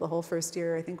 people the whole first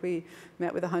year. I think we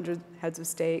met with 100 heads of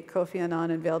state. Kofi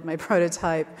Annan unveiled my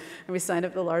prototype, and we signed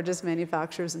up the largest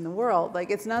manufacturers in the world.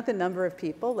 Like, it's not the number of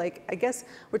people. Like, I guess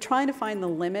we're trying to find the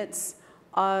limits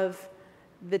of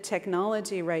the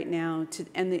technology right now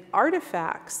and the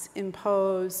artifacts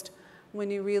imposed when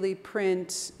you really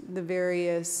print the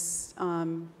various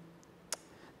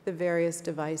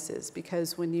devices.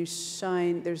 Because when you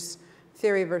shine, there's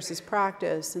theory versus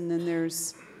practice, and then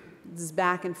there's this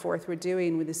back and forth we're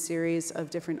doing with a series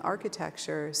of different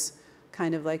architectures,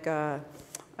 kind of like a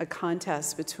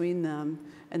contest between them.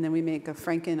 And then we make a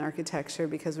Franken architecture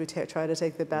because we try to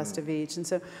take the best of each. And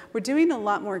so we're doing a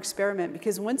lot more experiment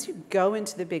because once you go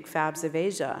into the big fabs of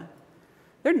Asia,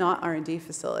 they're not R&D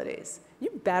facilities.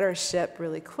 You better ship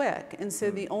really quick. And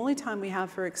so the only time we have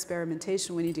for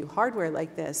experimentation when you do hardware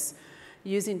like this,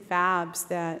 using fabs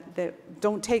that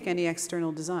don't take any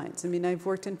external designs. I mean, I've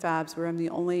worked in fabs where I'm the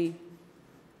only,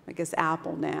 I guess,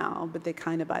 Apple now, but they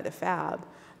kind of buy the fab.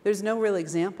 There's no real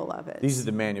example of it. These are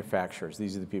the manufacturers.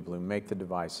 These are the people who make the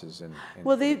devices.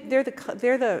 Well, they're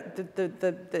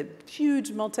the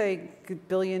huge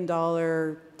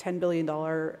multi-billion-dollar, $10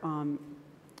 billion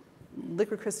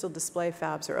liquid crystal display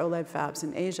fabs or OLED fabs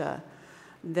in Asia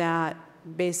that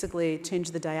basically change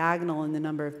the diagonal in the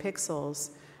number of pixels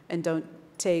and don't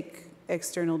take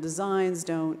external designs,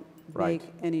 don't make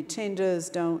any changes,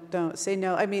 don't say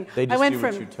no. I mean, they just I went do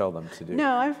from, what you tell them to do.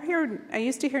 No, I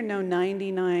used to hear no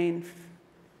 99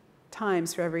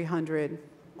 times for every 100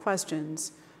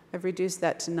 questions. I've reduced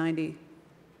that to 90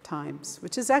 times,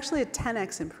 which is actually a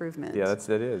 10x improvement. Yeah,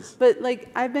 that is. But like,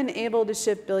 I've been able to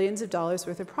ship billions of dollars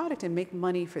worth of product and make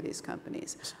money for these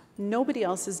companies. Nobody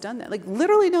else has done that. Like,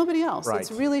 literally nobody else. Right. It's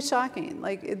really shocking.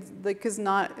 Like, it's like,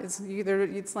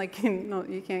 it's like, you know,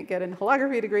 you can't get a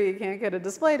holography degree, you can't get a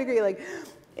display degree. Like,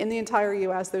 in the entire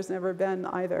US, there's never been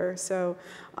either. So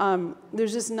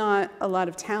there's just not a lot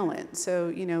of talent. So,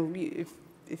 you know,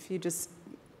 if you just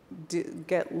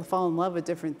fall in love with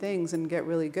different things and get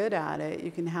really good at it,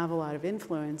 you can have a lot of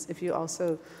influence if you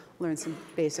also learn some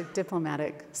basic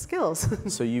diplomatic skills.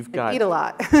 So you've got eat a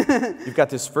lot. You've got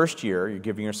this first year. You're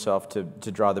giving yourself to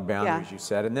draw the boundaries. You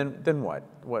said, and then what?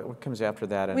 What comes after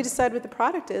that? We decide what the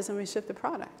product is, and we ship the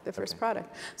product, the first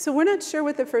product. So we're not sure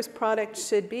what the first product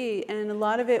should be, and a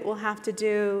lot of it will have to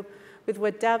do with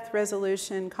what depth,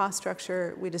 resolution, cost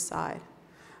structure we decide.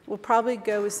 We'll probably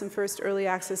go with some first early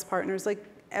access partners. Like,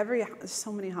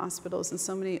 so many hospitals and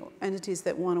so many entities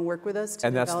that want to work with us to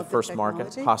and that's the first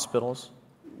market, hospitals?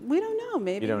 We don't know.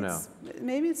 Maybe you don't know.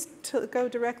 Maybe it's to go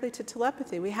directly to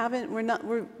telepathy.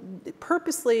 We're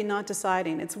purposely not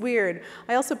deciding. It's weird.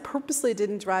 I also purposely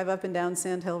didn't drive up and down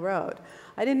Sand Hill Road.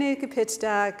 I didn't make a pitch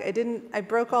deck. I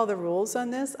broke all the rules on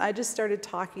this. I just started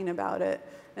talking about it,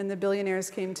 and the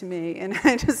billionaires came to me. And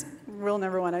rule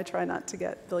number one, I try not to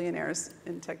get billionaires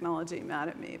in technology mad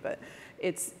at me, but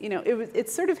it's,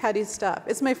 it's sort of heady stuff.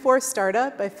 It's my fourth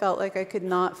startup. I felt like I could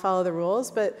not follow the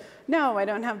rules, but no, I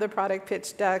don't have the product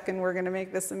pitch deck and we're going to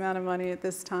make this amount of money at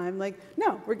this time.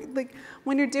 No,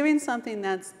 when you're doing something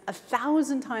that's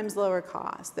 1,000 times lower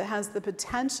cost, that has the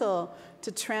potential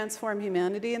to transform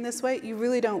humanity in this way, you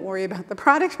really don't worry about the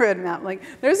product roadmap.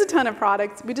 There's a ton of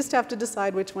products. We just have to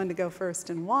decide which one to go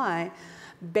first and why,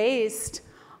 based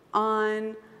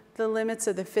on the limits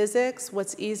of the physics,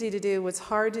 what's easy to do, what's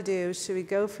hard to do, should we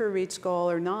go for a reach goal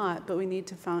or not, but we need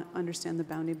to understand the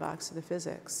bounding box of the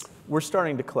physics. We're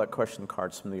starting to collect question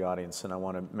cards from the audience, and I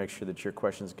want to make sure that your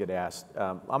questions get asked.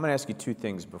 I'm going to ask you two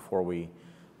things before we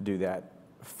do that.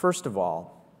 First of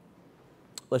all,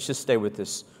 let's just stay with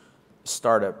this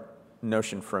startup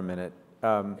notion for a minute.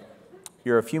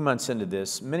 You're a few months into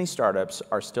this. Many startups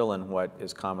are still in what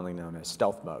is commonly known as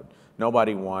stealth mode.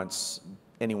 Nobody wants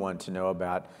anyone to know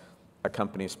about a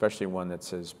company, especially one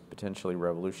that's as potentially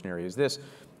revolutionary as this.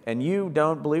 And you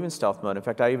don't believe in stealth mode. In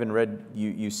fact, I even read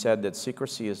you said that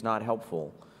secrecy is not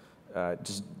helpful,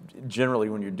 just generally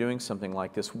when you're doing something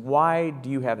like this. Why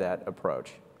do you have that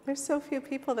approach? There's so few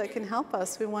people that can help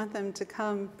us. We want them to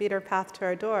come beat our path to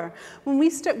our door. When we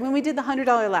did the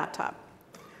 $100 laptop,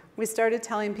 we started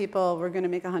telling people we're going to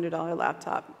make a $100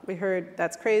 laptop. We heard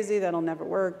that's crazy, that'll never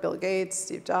work. Bill Gates,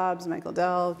 Steve Jobs, Michael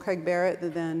Dell, Craig Barrett, the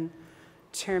then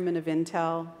chairman of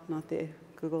Intel, not the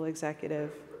Google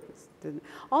executive,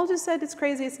 all just said it's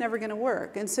crazy, it's never going to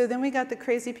work. And so then we got the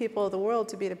crazy people of the world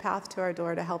to beat a path to our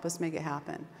door to help us make it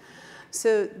happen.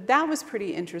 So that was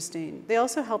pretty interesting. They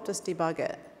also helped us debug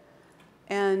it.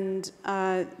 And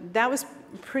that was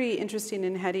pretty interesting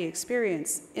and heady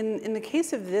experience. In the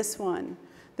case of this one,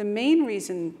 the main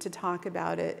reason to talk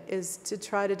about it is to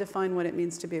try to define what it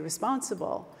means to be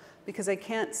responsible, because I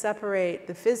can't separate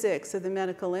the physics of the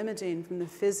medical imaging from the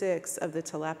physics of the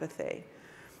telepathy.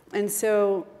 And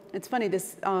so it's funny,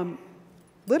 this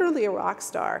literally a rock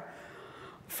star,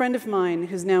 friend of mine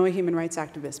who's now a human rights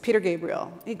activist, Peter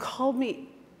Gabriel, he called me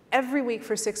every week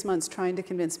for 6 months trying to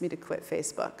convince me to quit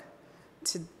Facebook,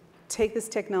 to take this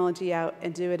technology out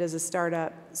and do it as a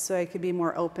startup so I could be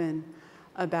more open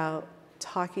about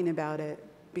talking about it,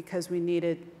 because we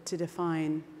needed to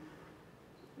define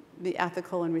the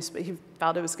ethical and he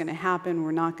felt it was going to happen.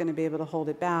 We're not going to be able to hold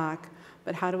it back,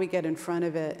 but how do we get in front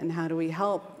of it, and how do we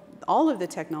help all of the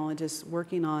technologists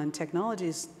working on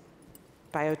technologies,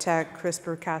 biotech,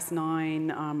 CRISPR,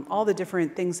 Cas9, all the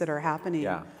different things that are happening,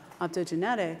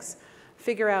 optogenetics,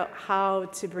 figure out how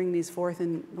to bring these forth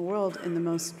in the world in the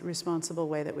most responsible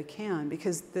way that we can,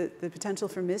 because the potential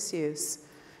for misuse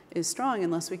is strong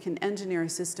unless we can engineer a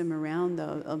system around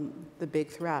the big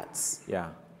threats. Yeah.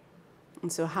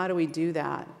 And so how do we do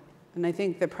that? And I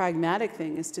think the pragmatic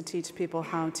thing is to teach people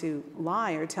how to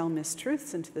lie or tell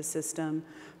mistruths into the system,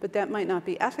 but that might not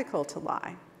be ethical to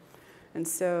lie. And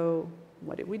so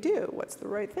what did we do? What's the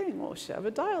right thing? Well, we should have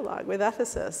a dialogue with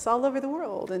ethicists all over the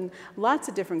world and lots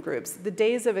of different groups. The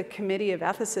days of a committee of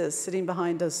ethicists sitting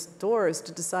behind us doors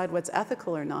to decide what's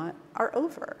ethical or not are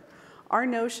over. Our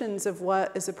notions of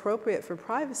what is appropriate for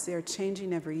privacy are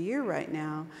changing every year right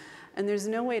now, and there's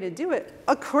no way to do it,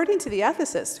 according to the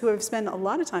ethicists, who I've spent a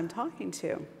lot of time talking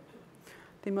to.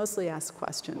 They mostly ask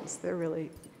questions. They're really,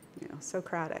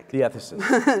 Socratic. The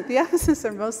ethicists. The ethicists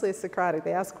are mostly Socratic.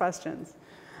 They ask questions.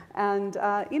 And,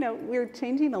 we're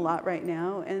changing a lot right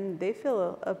now, and they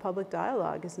feel a public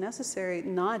dialogue is necessary,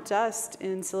 not just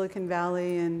in Silicon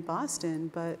Valley and Boston,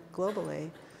 but globally.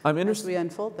 As we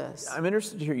unfold this. I'm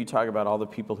interested to hear you talk about all the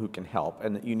people who can help,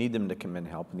 and that you need them to come in and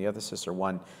help, and the ethicists are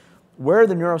one. Where are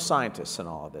the neuroscientists in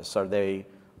all of this? Are they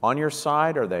on your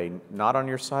side? Are they not on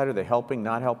your side? Are they helping,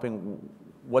 not helping?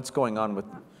 What's going on with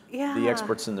the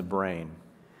experts in the brain?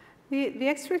 The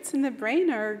experts in the brain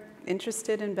are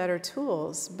interested in better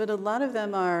tools, but a lot of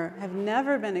them have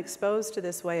never been exposed to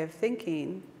this way of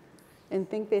thinking and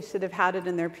think they should have had it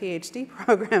in their PhD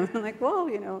program. I'm like,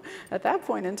 well, at that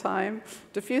point in time,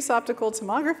 diffuse optical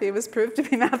tomography was proved to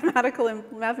be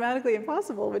mathematically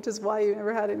impossible, which is why you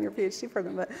never had it in your PhD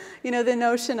program. But, the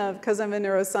notion of, because I'm a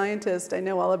neuroscientist, I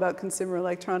know all about consumer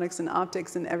electronics and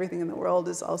optics and everything in the world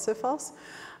is also false.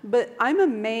 But I'm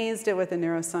amazed at what the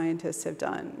neuroscientists have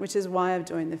done, which is why I've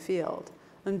joined the field.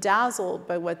 I'm dazzled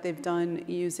by what they've done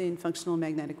using functional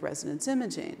magnetic resonance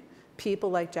imaging. People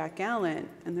like Jack Gallant,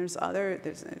 and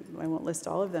I won't list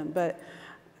all of them, but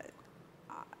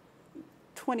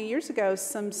 20 years ago,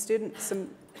 some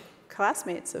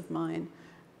classmates of mine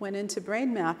went into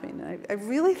brain mapping. I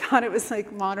really thought it was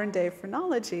like modern day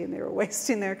phrenology, and they were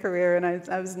wasting their career, and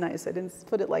I was nice. I didn't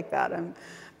put it like that. I'm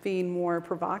being more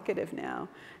provocative now.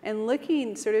 And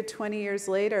looking sort of 20 years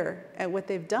later at what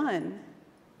they've done,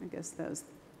 I guess that was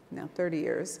now 30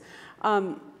 years,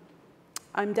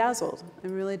 I'm dazzled.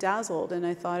 I'm really dazzled, and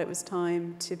I thought it was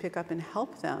time to pick up and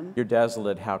help them. You're dazzled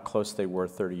at how close they were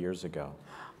 30 years ago.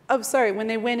 Oh, sorry. When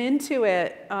they went into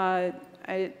it, I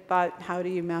thought, how do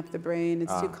you map the brain?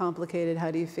 It's too complicated.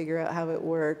 How do you figure out how it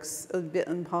works?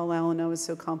 And Paul Allen, oh, it's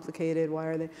so complicated. Why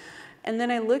are they? And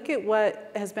then I look at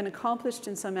what has been accomplished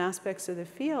in some aspects of the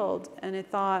field, and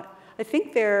I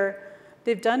think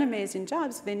they've done amazing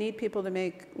jobs. We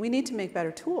need to make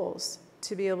better tools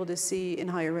to be able to see in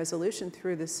higher resolution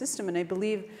through the system. And I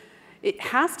believe it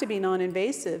has to be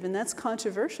non-invasive, and that's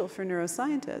controversial for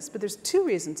neuroscientists. But there's two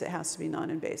reasons it has to be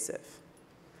non-invasive.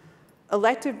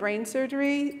 Elective brain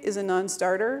surgery is a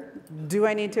non-starter. Do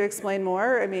I need to explain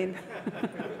more? I mean,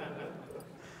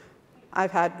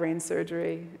 I've had brain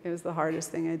surgery. It was the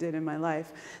hardest thing I did in my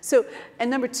life. So, and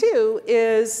number two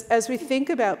is, as we think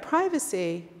about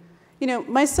privacy, you know,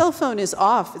 my cell phone is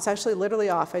off. It's actually literally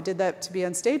off. I did that to be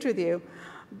on stage with you.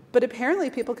 But apparently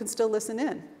people can still listen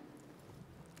in.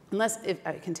 Unless if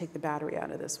I can take the battery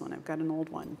out of this one. I've got an old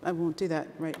one. I won't do that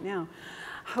right now.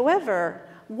 However,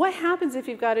 what happens if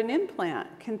you've got an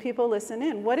implant? Can people listen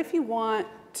in? What if you want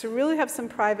to really have some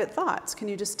private thoughts? Can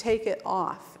you just take it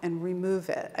off and remove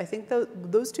it? I think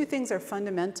those two things are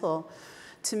fundamental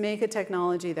to make a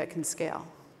technology that can scale.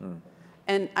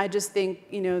 And I just think,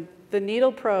 you know, the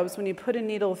needle probes, when you put a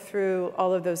needle through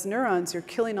all of those neurons, you're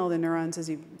killing all the neurons as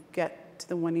you get to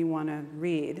the one you want to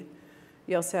read.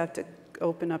 You also have to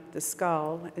open up the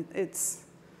skull. It's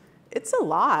a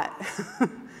lot.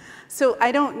 So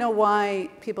I don't know why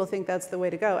people think that's the way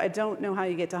to go. I don't know how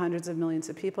you get to hundreds of millions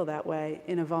of people that way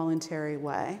in a voluntary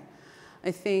way.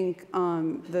 I think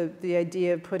the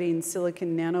idea of putting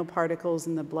silicon nanoparticles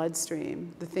in the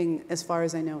bloodstream, the thing, as far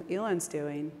as I know, Elon's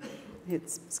doing,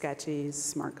 it's sketchy, he's a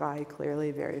smart guy,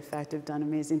 clearly, very effective, done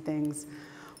amazing things.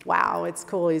 Wow, it's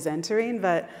cool he's entering,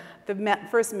 but the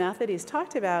first method he's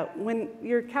talked about, when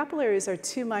your capillaries are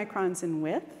 2 microns in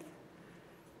width,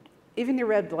 even your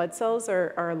red blood cells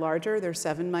are larger, they're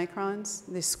 7 microns.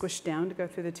 They squish down to go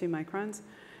through the 2 microns.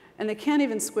 And they can't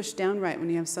even squish down right when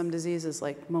you have some diseases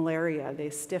like malaria. They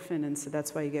stiffen, and so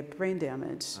that's why you get brain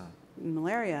damage in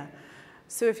malaria.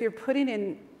 So if you're putting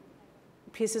in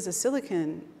pieces of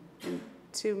silicon in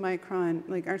 2 micron,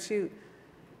 like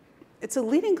it's a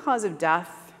leading cause of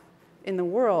death in the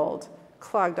world,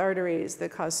 clogged arteries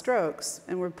that cause strokes,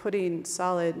 and we're putting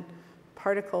solid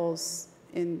particles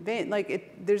in vein. Like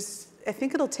I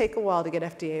think it'll take a while to get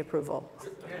FDA approval.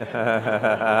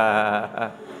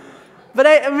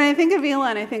 But when I think of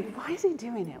Elon, I think, why is he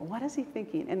doing it? What is he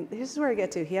thinking? And this is where I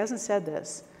get to. He hasn't said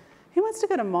this. He wants to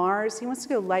go to Mars. He wants to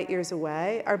go light years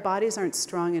away. Our bodies aren't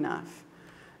strong enough.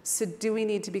 So do we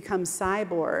need to become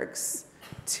cyborgs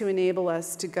to enable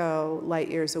us to go light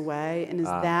years away? And is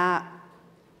that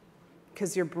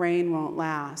because your brain won't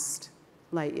last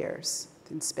light years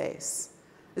in space?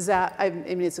 Is that, I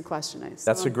mean, it's a question.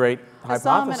 That's a great hypothesis. I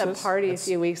saw him at a party a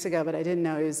few weeks ago, but I didn't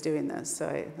know he was doing this,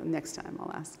 so next time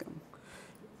I'll ask him.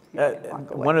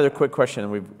 One other quick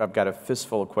question, I've got a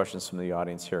fistful of questions from the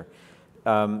audience here.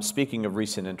 Speaking of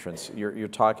recent entrants, you're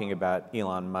talking about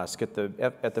Elon Musk. At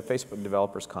the Facebook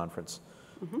Developers Conference,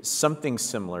 something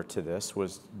similar to this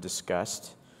was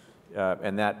discussed,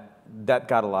 and that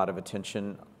got a lot of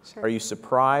attention. Sure. Are you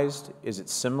surprised? Is it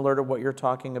similar to what you're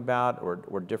talking about,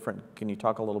 or different? Can you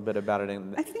talk a little bit about it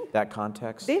in that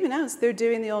context? They've announced they're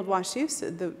doing the old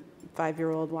WashU, the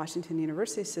 5-year-old Washington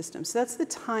University system. So that's the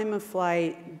time of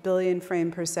flight, billion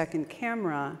frame per second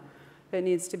camera that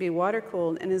needs to be water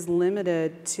cooled and is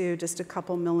limited to just a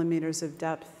couple millimeters of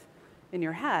depth in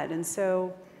your head. And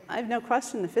so I have no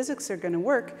question the physics are going to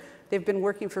work. They've been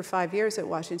working for 5 years at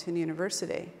Washington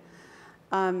University.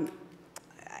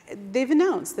 They've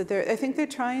announced that I think they're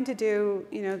trying to do,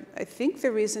 you know, I think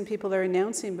the reason people are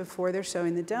announcing before they're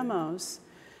showing the demos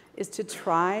is to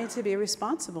try to be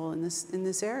responsible in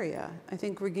this area. I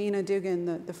think Regina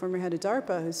Dugan, the former head of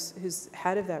DARPA, who's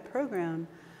head of that program,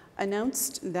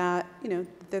 announced that, you know,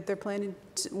 that they're planning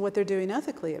what they're doing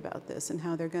ethically about this and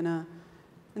how they're gonna,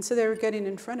 and so they're getting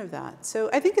in front of that. So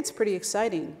I think it's pretty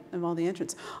exciting of all the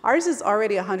entrants. Ours is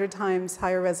already 100 times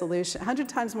higher resolution, 100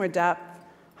 times more depth,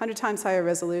 100 times higher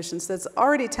resolution. So that's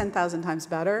already 10,000 times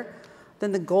better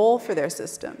than the goal for their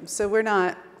system. So we're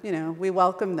not, you know, we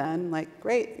welcome them, like,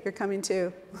 great, you're coming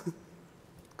too.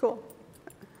 Cool.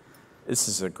 This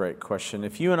is a great question.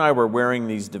 If you and I were wearing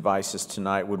these devices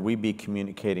tonight, would we be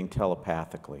communicating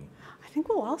telepathically? I think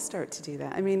we'll all start to do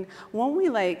that. I mean, won't we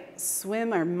like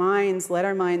swim our minds, let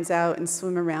our minds out and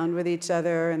swim around with each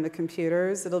other and the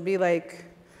computers? It'll be like,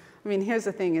 I mean, here's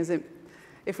the thing, is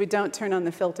if we don't turn on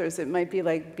the filters, it might be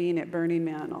like being at Burning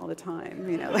Man all the time,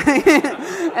 you know?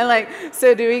 And like,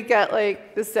 so do we get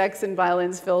like the sex and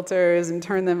violence filters and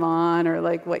turn them on, or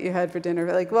like what you had for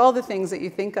dinner? Like, well, all the things that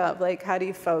you think of, like how do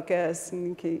you focus,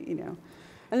 and you know?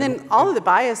 And then all of the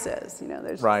biases, you know,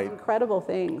 there's right. incredible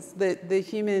things. The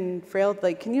human frail,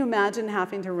 like, can you imagine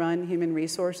having to run human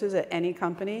resources at any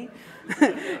company?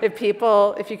 If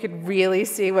you could really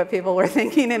see what people were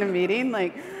thinking in a meeting,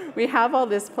 like, we have all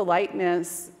this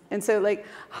politeness. And so, like,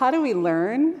 how do we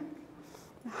learn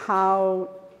how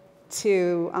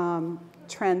to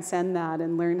transcend that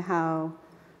and learn how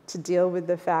to deal with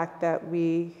the fact that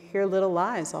we hear little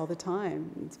lies all the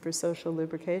time? It's for social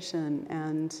lubrication,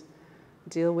 and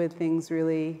deal with things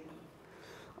really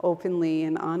openly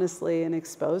and honestly and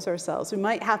expose ourselves. We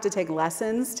might have to take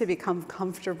lessons to become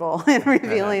comfortable in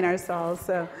revealing ourselves.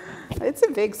 So it's a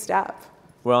big step.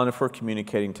 Well, and if we're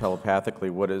communicating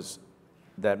telepathically, what does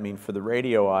that mean for the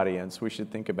radio audience? We should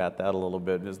think about that a little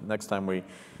bit next time we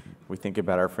think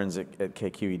about our friends at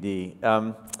KQED.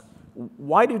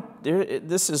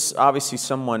 This is obviously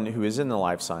someone who is in the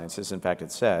life sciences. In fact,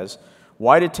 it says,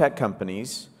 why do tech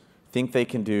companies think they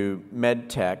can do med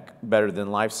tech better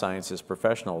than life sciences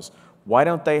professionals? Why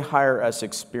don't they hire us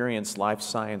experienced life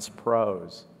science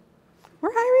pros?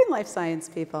 We're hiring life science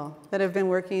people that have been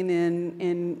working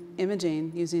in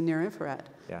imaging using near-infrared.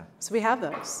 Yeah. So we have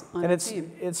those on and our team.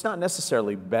 It's not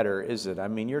necessarily better, is it? I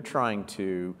mean, you're trying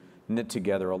to knit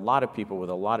together a lot of people with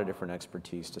a lot of different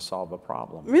expertise to solve a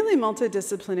problem. Really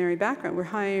multidisciplinary background. We're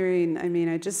hiring, I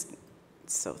mean,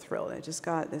 so thrilled. I just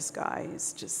got this guy.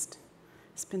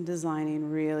 He's been designing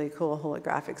really cool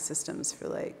holographic systems for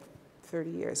like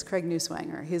 30 years. Craig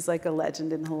Newswanger. He's like a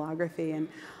legend in holography. And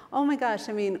oh my gosh,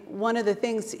 I mean, one of the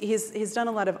things, he's done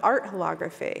a lot of art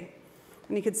holography.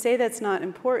 And you could say that's not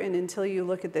important until you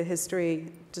look at the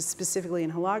history, just specifically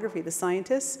in holography. The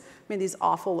scientists made these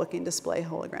awful looking display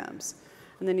holograms.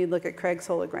 And then you look at Craig's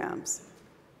holograms.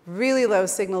 Really low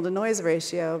signal to noise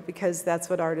ratio, because that's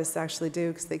what artists actually do,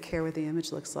 because they care what the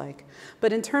image looks like.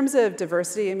 But in terms of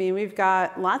diversity, I mean, we've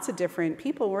got lots of different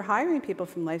people. We're hiring people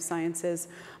from life sciences.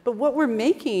 But what we're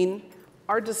making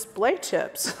are display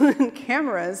chips and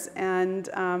cameras and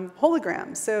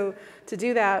holograms. So to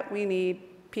do that, we need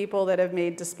people that have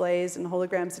made displays and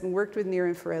holograms and worked with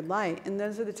near-infrared light. And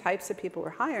those are the types of people we're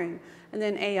hiring. And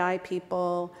then AI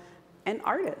people and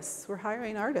artists. We're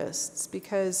hiring artists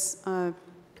because I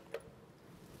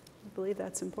believe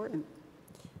that's important.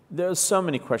 There's so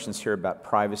many questions here about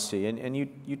privacy, and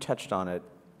you touched on it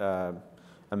a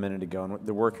minute ago, and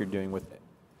the work you're doing with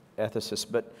ethicists.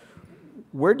 But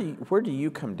where do you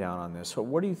come down on this? So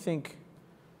where do you think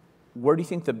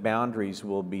the boundaries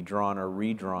will be drawn or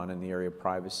redrawn in the area of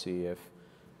privacy if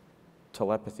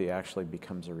telepathy actually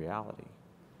becomes a reality?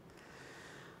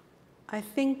 I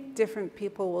think different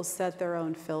people will set their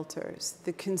own filters.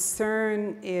 The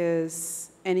concern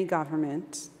is any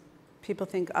government. People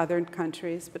think other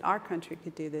countries, but our country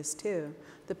could do this too.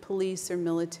 The police or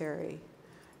military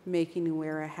making you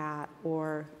wear a hat,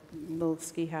 or a little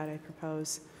ski hat I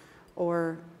propose,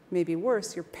 or maybe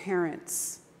worse, your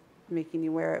parents making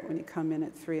you wear it when you come in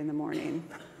at 3 in the morning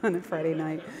on a Friday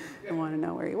night and want to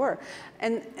know where you were.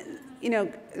 And, you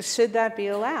know, should that be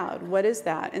allowed? What is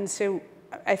that? And so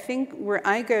I think where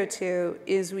I go to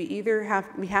is we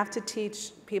have to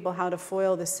teach people how to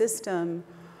foil the system,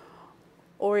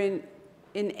 or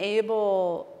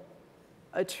enable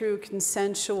a true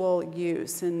consensual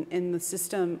use. In the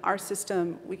system, our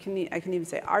system, I can even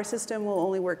say our system will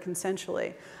only work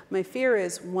consensually. My fear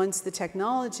is once the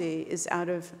technology is out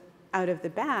of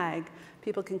the bag,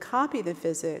 people can copy the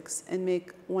physics and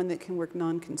make one that can work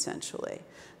non-consensually.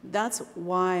 That's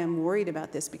why I'm worried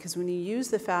about this, because when you use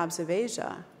the fabs of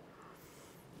Asia,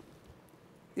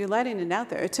 you're letting it out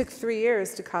there. It took 3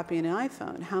 years to copy an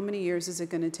iPhone. How many years is it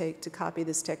going to take to copy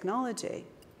this technology?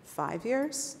 5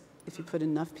 years, if you put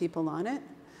enough people on it.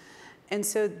 And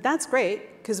so that's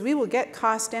great, because we will get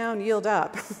cost down, yield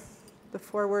up. The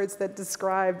 4 words that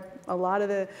describe a lot of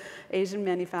the Asian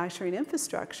manufacturing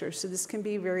infrastructure. So this can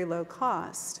be very low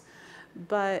cost.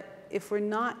 But if we're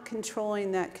not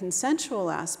controlling that consensual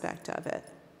aspect of it,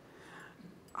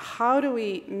 how do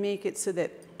we make it so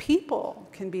that people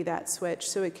can be that switch,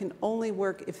 so it can only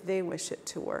work if they wish it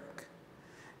to work.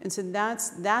 And so that's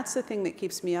the thing that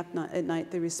keeps me up at night,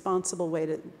 the responsible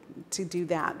way to do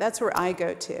that. That's where I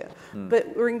go to.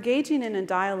 But we're engaging in a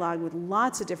dialogue with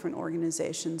lots of different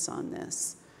organizations on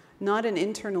this. Not an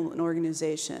internal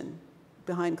organization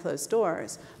behind closed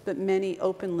doors, but many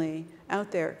openly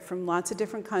out there from lots of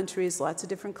different countries, lots of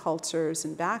different cultures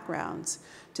and backgrounds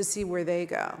to see where they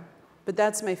go. But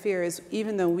that's my fear, is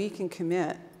even though we can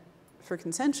commit for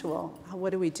consensual,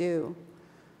 what do we do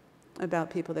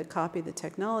about people that copy the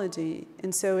technology?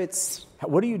 And so it's...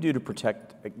 What do you do to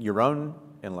protect your own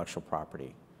intellectual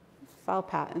property? File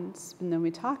patents, and then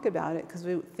we talk about it because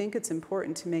we think it's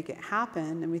important to make it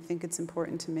happen, and we think it's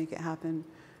important to make it happen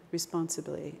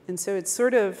responsibly. And so it's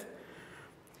sort of,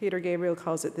 Peter Gabriel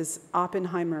calls it this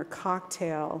Oppenheimer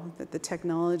cocktail, that the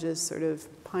technologists sort of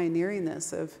pioneering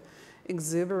this, of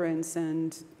exuberance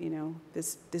and, you know,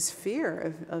 this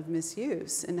fear of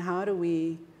misuse. And how do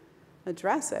we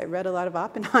address it? I read a lot of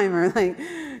Oppenheimer, like,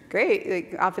 great.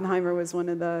 Like, Oppenheimer was one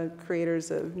of the creators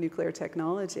of nuclear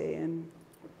technology, and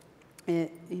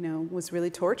it, you know, was really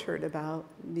tortured about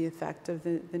the effect of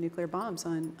the nuclear bombs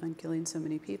on killing so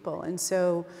many people. And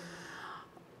so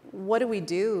what do we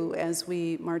do as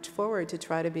we march forward to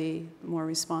try to be more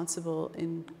responsible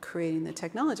in creating the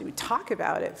technology? We talk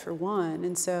about it, for one,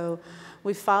 and so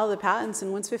we file the patents,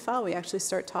 and once we file, we actually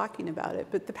start talking about it.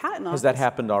 But the patent office... Has that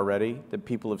happened already, that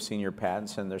people have seen your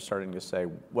patents and they're starting to say,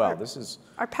 well, this is...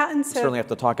 Our patents certainly have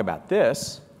to talk about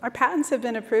this. Our patents have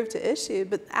been approved to issue,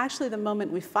 but actually the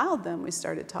moment we filed them, we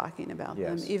started talking about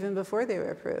them, even before they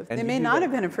were approved. And they may not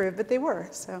have been approved, but they were,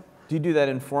 so... Do you do that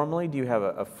informally? Do you have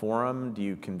a forum? Do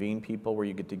you convene people where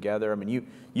you get together? I mean,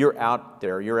 you're out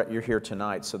there, you're here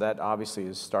tonight, so that obviously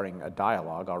is starting a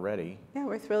dialogue already. Yeah,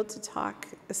 we're thrilled to talk,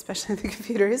 especially at the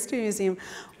Computer History Museum.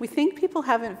 We think people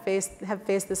have faced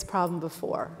this problem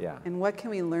before. Yeah. And what can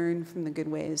we learn from the good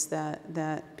ways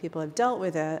that people have dealt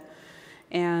with it?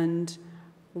 And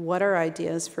what are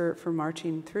ideas for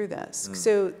marching through this?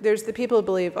 So there's the people who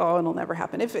believe, oh, it'll never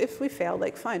happen. If we fail,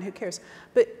 like, fine, who cares?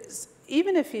 But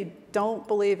even if you don't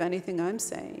believe anything I'm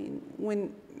saying,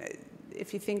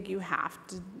 if you think you have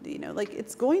to, you know, like,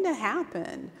 it's going to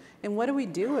happen. And what do we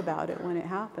do about it when it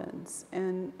happens?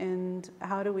 And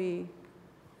how do we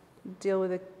deal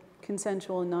with the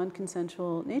consensual and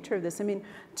non-consensual nature of this? I mean,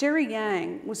 Jerry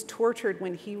Yang was tortured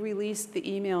when he released the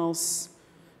emails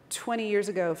 20 years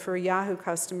ago for a Yahoo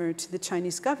customer to the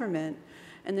Chinese government,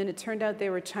 and then it turned out they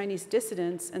were Chinese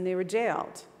dissidents and they were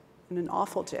jailed in an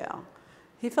awful jail.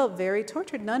 He felt very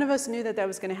tortured. None of us knew that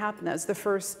was going to happen. That was the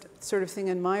first sort of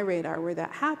thing on my radar where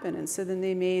that happened. And so then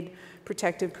they made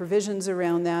protective provisions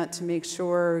around that to make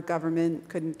sure government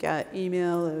couldn't get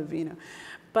email of, you know.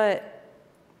 But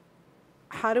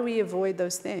how do we avoid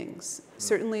those things?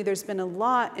 Certainly there's been a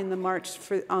lot in the march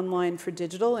online for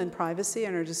digital and privacy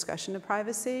and our discussion of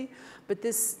privacy, but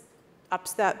this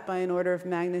ups that by an order of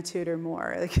magnitude or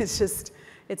more. Like,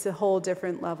 it's a whole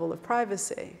different level of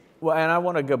privacy. Well, and I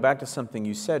want to go back to something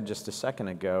you said just a second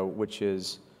ago, which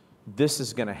is, this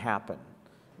is going to happen.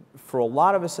 For a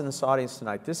lot of us in this audience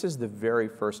tonight, this is the very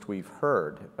first we've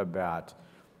heard about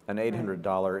an $800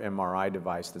 MRI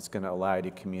device that's going to allow you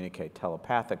to communicate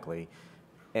telepathically.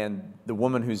 And the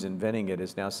woman who's inventing it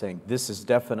is now saying, this is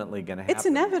definitely going to happen. It's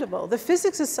inevitable. The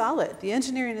physics is solid. The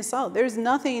engineering is solid. There's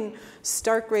nothing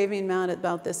stark raving mad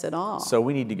about this at all. So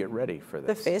we need to get ready for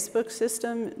this. The Facebook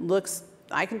system looks...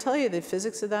 I can tell you the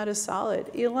physics of that is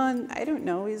solid. Elon, I don't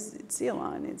know, it's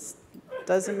Elon. He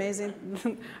does amazing.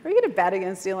 Are you going to bet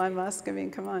against Elon Musk? I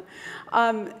mean, come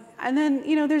on. And then,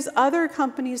 you know, there's other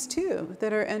companies too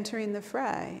that are entering the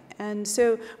fray. And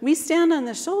so we stand on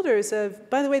the shoulders of,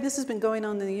 by the way, this has been going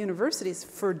on in the universities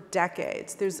for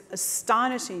decades. There's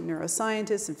astonishing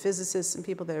neuroscientists and physicists and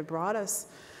people that have brought us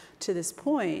to this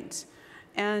point.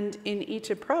 And in each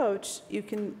approach, you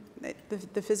can,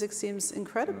 the physics seems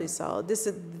incredibly solid. This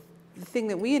is the thing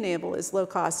that we enable is low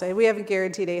cost. We haven't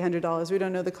guaranteed $800. We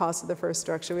don't know the cost of the first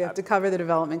structure. We have to cover the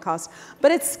development cost.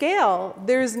 But at scale,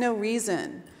 there is no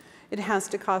reason it has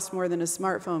to cost more than a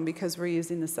smartphone because we're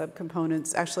using the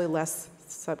subcomponents, actually less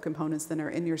subcomponents than are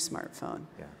in your smartphone.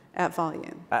 Yeah. At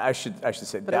volume. I should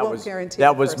say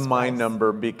that was my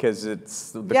number because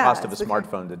it's the cost of a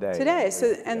smartphone today.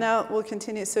 So, and that will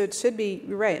continue. So it should be,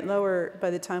 you're right, lower by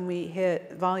the time we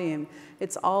hit volume.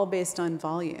 It's all based on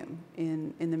volume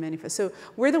in the manifesto. So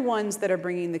we're the ones that are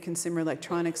bringing the consumer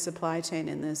electronics supply chain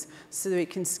in this so that we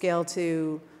can scale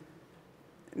to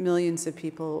millions of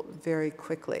people very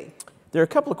quickly. There are a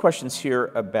couple of questions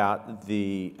here about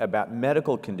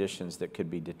medical conditions that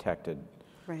could be detected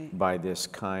by this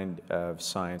kind of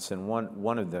science. And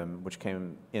one of them, which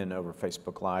came in over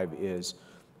Facebook Live, is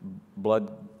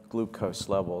blood glucose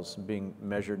levels being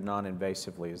measured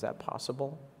non-invasively. Is that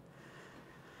possible?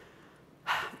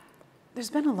 There's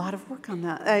been a lot of work on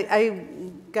that.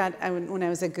 When I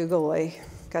was at Google, I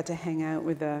got to hang out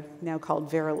with the now called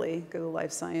Verily, Google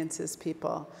Life Sciences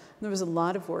people. There was a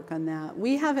lot of work on that.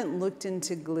 We haven't looked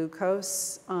into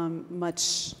glucose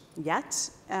much yet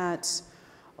at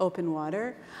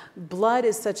Openwater. Blood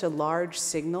is such a large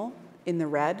signal in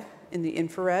the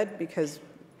infrared, because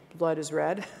blood is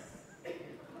red,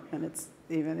 and it's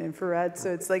even infrared,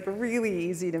 so it's like really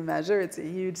easy to measure. It's a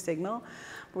huge signal.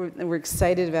 We're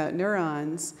excited about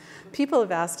neurons. People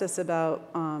have asked us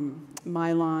about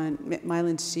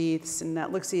myelin sheaths, and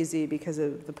that looks easy because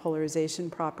of the polarization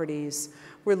properties.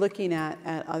 We're looking at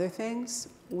other things.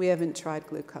 We haven't tried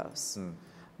glucose.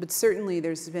 But certainly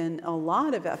there's been a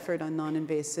lot of effort on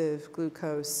non-invasive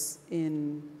glucose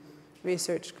in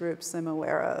research groups I'm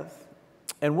aware of.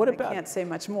 And what about... I can't say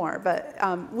much more, but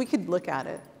we could look at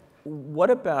it. What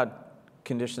about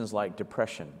conditions like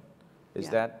depression? Is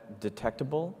that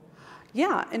detectable?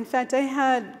 Yeah, in fact, I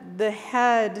had the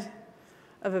head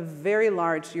of a very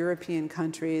large European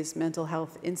country's mental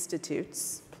health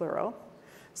institutes, plural,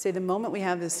 say the moment we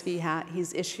have this ski hat,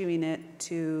 he's issuing it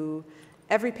to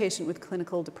every patient with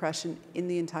clinical depression in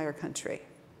the entire country.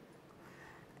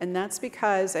 And that's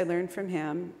because I learned from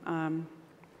him,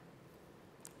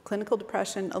 clinical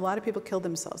depression, a lot of people kill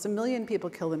themselves. 1 million people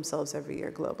kill themselves every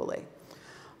year globally.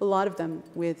 A lot of them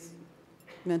with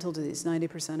mental disease,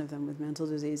 90% of them with mental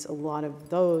disease, a lot of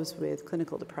those with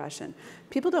clinical depression.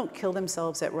 People don't kill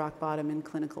themselves at rock bottom in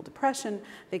clinical depression.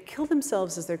 They kill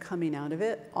themselves as they're coming out of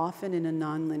it, often in a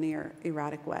nonlinear,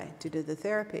 erratic way due to the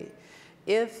therapy.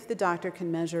 If the doctor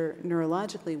can measure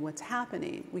neurologically what's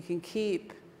happening, we can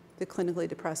keep the clinically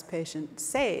depressed patient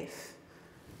safe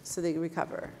so they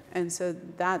recover. And so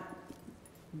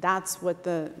that's what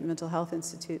the Mental Health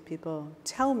Institute people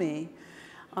tell me.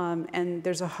 And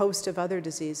there's a host of other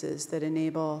diseases that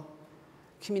enable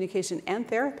communication and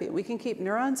therapy. We can keep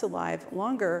neurons alive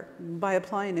longer by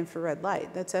applying infrared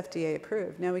light. That's FDA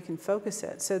approved. Now we can focus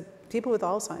it. So people with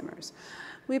Alzheimer's,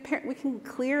 we can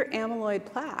clear amyloid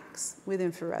plaques with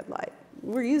infrared light.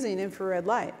 We're using infrared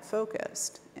light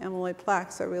focused. Amyloid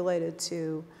plaques are related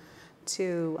to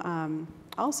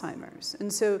Alzheimer's.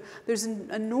 And so there's an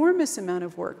enormous amount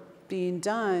of work being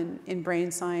done in brain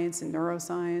science and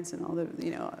neuroscience and all the,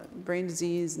 brain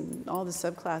disease and all the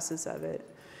subclasses of it.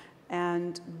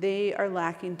 And they are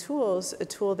lacking tools, a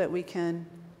tool that we can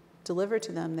deliver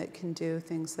to them that can do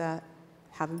things that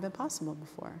haven't been possible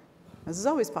before. This is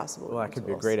always possible. Well, that could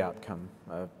be a great outcome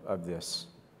of this.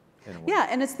 In a way. Yeah,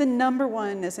 and it's the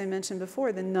 #1, as I mentioned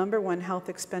before, the #1 health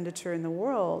expenditure in the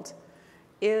world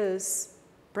is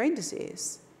brain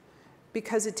disease.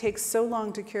 Because it takes so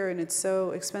long to cure and it's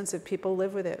so expensive, people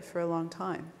live with it for a long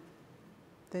time.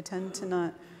 They tend to not,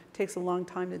 it takes a long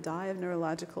time to die of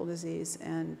neurological disease,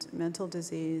 and mental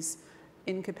disease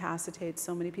incapacitates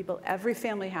so many people. Every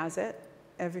family has it.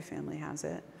 Every family has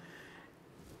it.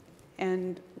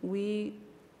 And we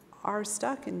are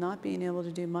stuck in not being able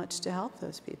to do much to help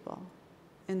those people.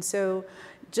 And so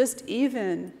just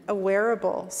even a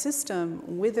wearable system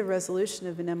with the resolution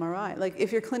of an MRI, like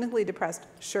if you're clinically depressed,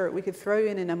 sure, we could throw you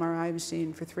in an MRI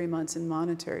machine for 3 months and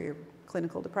monitor your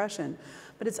clinical depression,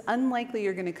 but it's unlikely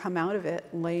you're going to come out of it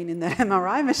laying in the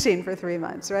MRI machine for 3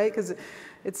 months, right? Because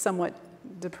it's somewhat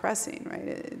depressing, right?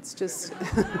 It's just,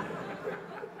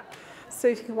 so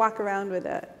if you could walk around with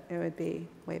it, it would be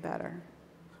way better.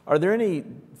 Are there any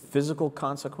physical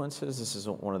consequences? This is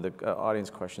one of the audience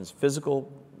questions.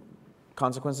 Physical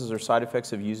consequences or side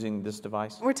effects of using this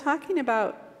device? We're talking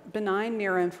about benign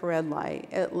near-infrared light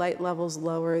at light levels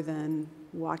lower than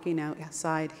walking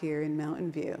outside here in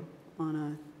Mountain View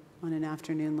on an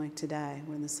afternoon like today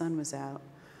when the sun was out.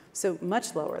 So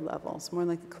much lower levels, more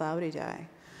like a cloudy day.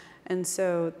 And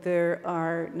so there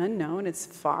are none known. It's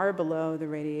far below the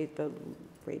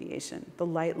radiation, the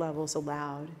light levels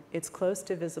allowed. It's close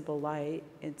to visible light.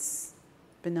 It's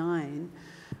benign.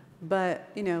 But,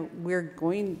 we're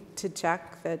going to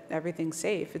check that everything's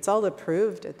safe. It's all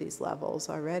approved at these levels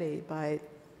already by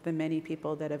the many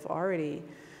people that have already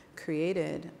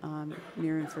created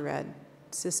near-infrared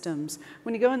systems.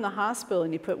 When you go in the hospital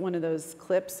and you put one of those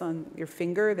clips on your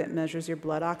finger that measures your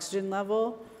blood oxygen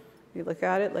level, you look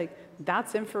at it, like,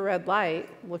 that's infrared light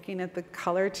looking at the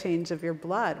color change of your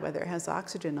blood, whether it has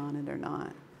oxygen on it or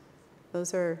not.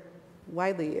 Those are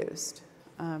widely used,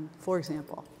 for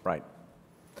example. Right.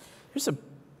 Here's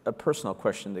a personal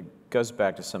question that goes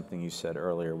back to something you said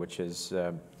earlier, which is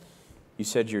you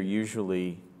said you're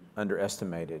usually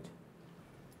underestimated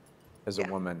as a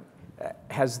woman.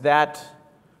 Has that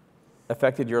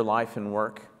affected your life and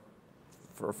work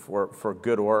for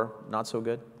good or not so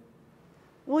good?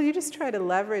 Well, you just try to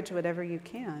leverage whatever you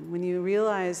can. When you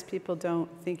realize people don't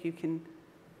think you can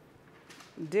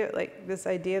do it, like this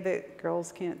idea that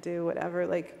girls can't do whatever,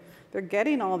 like they're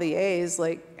getting all the A's.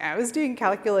 Like I was doing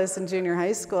calculus in junior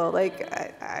high school. Like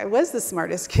I was the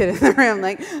smartest kid in the room.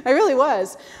 Like I really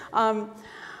was.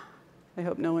 I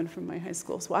hope no one from my high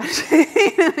school's watching.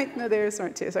 No, they were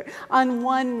smart too, sorry. On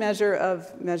one measure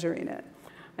of measuring it.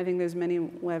 I think there's many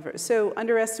levers. So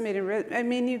underestimated, I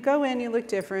mean, you go in, you look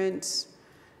different.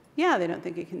 Yeah, they don't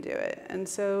think you can do it. And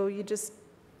so you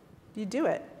do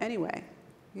it anyway.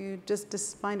 You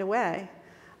just find a way.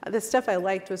 The stuff I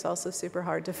liked was also super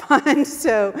hard to find,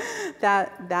 so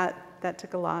that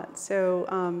took a lot.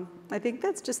 So I think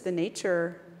that's just the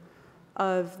nature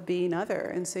of being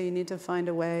other, and so you need to find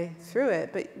a way through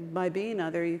it. But by being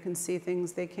other, you can see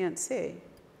things they can't see,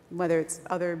 whether it's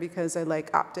other because I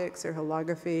like optics or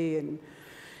holography, and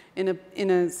in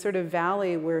a sort of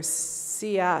valley where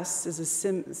CS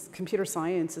is computer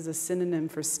science is a synonym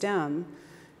for STEM,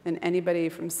 and anybody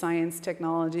from science,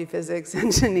 technology, physics,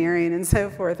 engineering, and so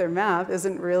forth, or math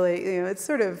isn't really, it's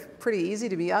sort of pretty easy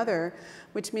to be other,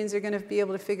 which means you're going to be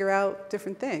able to figure out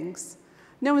different things.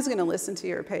 No one's going to listen to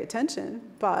you or pay attention,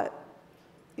 but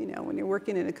when you're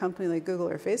working in a company like Google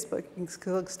or Facebook, you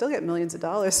can still get millions of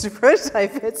dollars to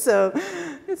prototype it, so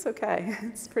it's okay.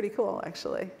 It's pretty cool,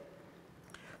 actually.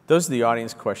 Those are the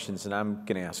audience questions, and I'm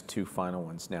going to ask two final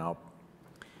ones now.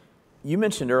 You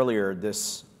mentioned earlier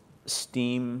this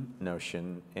STEAM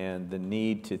notion and the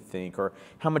need to think, or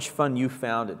how much fun you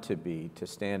found it to be to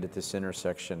stand at this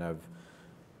intersection of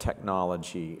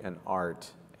technology and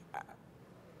art.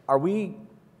 Are we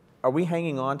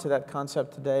hanging on to that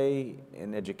concept today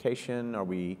in education? Are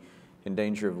we in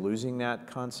danger of losing that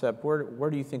concept? Where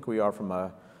do you think we are from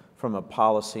a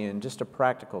policy and just a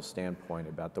practical standpoint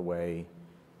about the way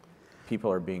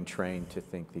people are being trained to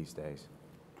think these days?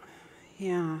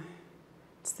 Yeah.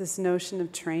 It's this notion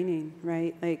of training,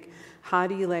 right? Like, how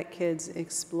do you let kids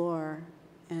explore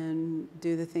and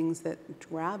do the things that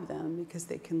grab them because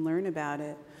they can learn about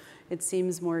it? It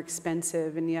seems more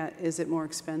expensive, and yet is it more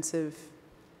expensive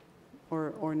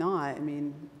or not? I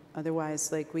mean,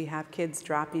 otherwise, like, we have kids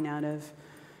dropping out of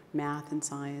math and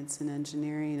science and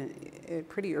engineering at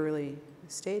pretty early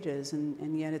stages,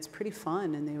 and yet it's pretty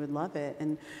fun, and they would love it.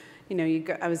 And,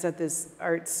 I was at this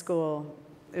art school.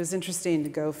 It was interesting to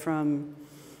go from,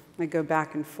 I go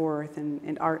back and forth, and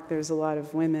in art there's a lot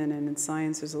of women, and in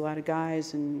science there's a lot of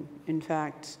guys, and in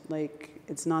fact, like,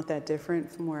 it's not that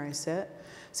different from where I sit.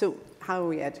 So how are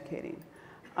we educating?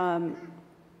 I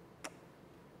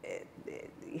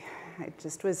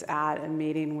just was at a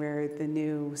meeting where the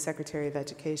new Secretary of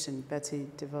Education, Betsy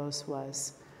DeVos,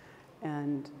 was,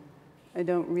 and I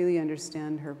don't really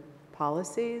understand her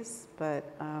policies,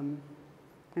 but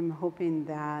I'm hoping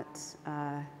that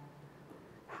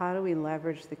how do we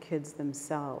leverage the kids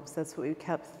themselves? That's what we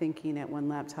kept thinking at One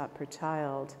Laptop Per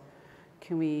Child.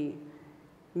 Can we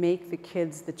make the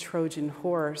kids the Trojan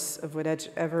horse of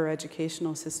whatever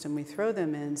educational system we throw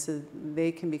them in so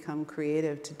they can become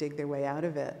creative to dig their way out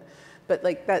of it? But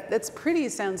like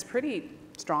sounds pretty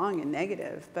strong and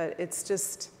negative, but it's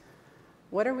just,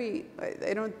 what are we,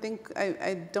 I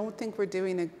don't think we're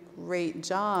doing a great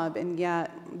job, and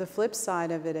yet the flip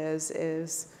side of it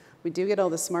is we do get all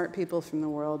the smart people from the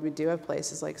world. We do have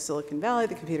places like Silicon Valley,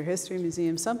 the Computer History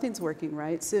Museum, something's working,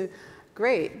 right? So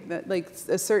great, that like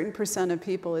a certain % of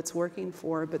people it's working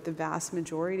for, but the vast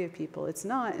majority of people it's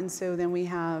not. And so then we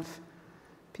have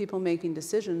people making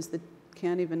decisions that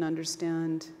can't even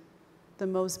understand the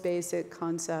most basic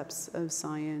concepts of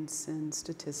science and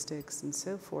statistics and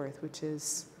so forth, which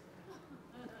is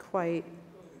quite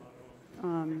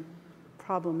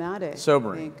problematic.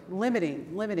 Sobering.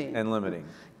 Limiting.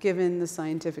 Given the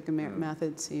scientific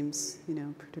method seems,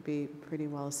 to be pretty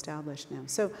well established now.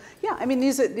 So yeah, I mean,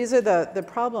 these are the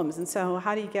problems, and so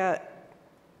how do you get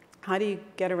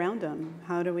around them?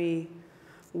 How do we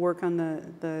work on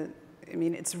I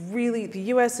mean, the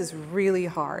U.S. is really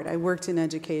hard. I worked in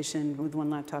education with One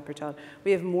Laptop Per Child.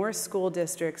 We have more school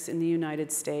districts in the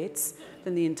United States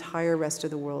than the entire rest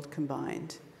of the world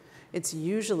combined. It's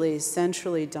usually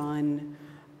centrally done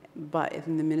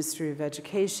in the Ministry of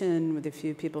Education, with a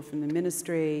few people from the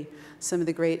ministry, some of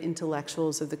the great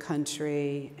intellectuals of the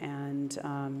country, and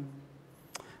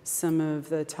some of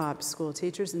the top school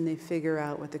teachers, and they figure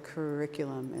out what the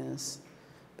curriculum is.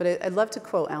 But I'd love to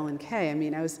quote Alan Kay. I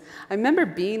mean, I remember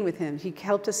being with him. He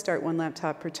helped us start One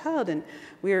Laptop Per Child, and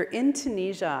we were in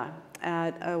Tunisia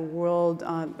at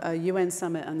a UN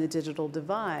summit on the digital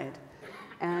divide.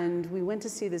 And we went to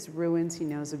see this ruins he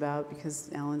knows about because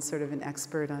Alan's sort of an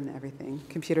expert on everything.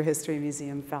 Computer History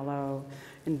Museum fellow,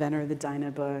 inventor of the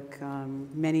Dynabook,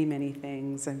 many, many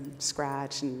things, and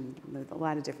Scratch, and a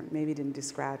lot of different, maybe he didn't do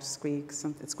Scratch, Squeak,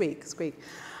 something, Squeak.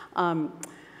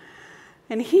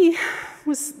 And he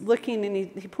was looking, and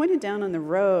he pointed down on the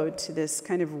road to this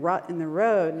kind of rut in the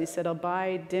road, and he said, I'll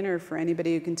buy dinner for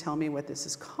anybody who can tell me what this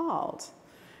is called.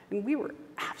 And we were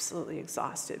absolutely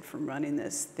exhausted from running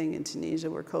this thing in Tunisia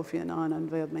where Kofi Annan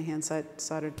unveiled my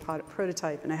hand-soldered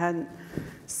prototype, and I hadn't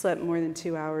slept more than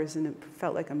 2 hours, and it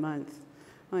felt like a month.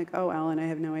 I'm like, oh, Alan, I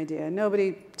have no idea.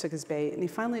 Nobody took his bait, and he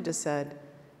finally just said,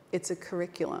 it's a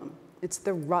curriculum. It's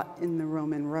the rut in the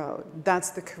Roman road.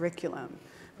 That's the curriculum.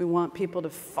 We want people to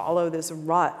follow this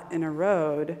rut in a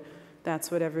road. That's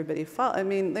what everybody follows. I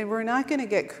mean, we're not going to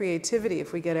get creativity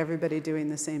if we get everybody doing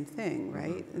the same thing,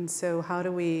 right? And so how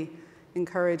do we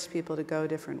encourage people to go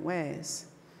different ways?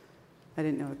 I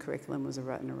didn't know a curriculum was a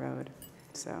rut in a road,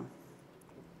 so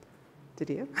did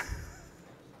you?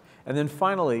 And then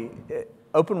finally,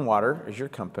 Openwater is your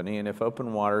company, and if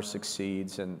Openwater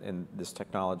succeeds and this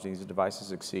technology, these devices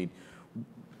succeed,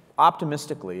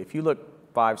 optimistically, if you look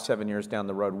 5, 7 years down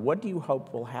the road, what do you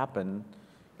hope will happen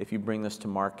if you bring this to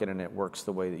market and it works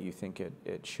the way that you think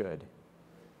it should?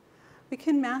 We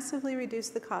can massively reduce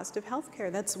the cost of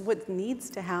healthcare. That's what needs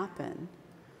to happen.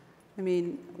 I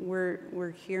mean,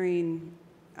 we're hearing,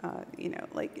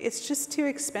 like it's just too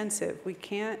expensive. We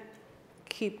can't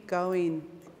keep going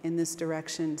in this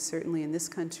direction, certainly in this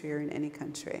country or in any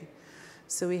country.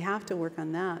 So we have to work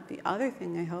on that. The other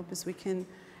thing I hope is we can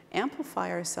amplify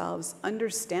ourselves,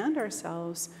 understand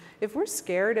ourselves. If we're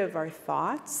scared of our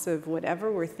thoughts, of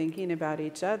whatever we're thinking about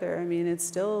each other, I mean, it's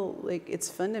still, like, it's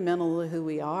fundamental to who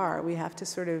we are. We have to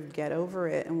sort of get over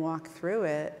it and walk through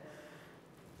it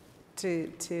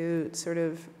to sort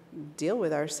of deal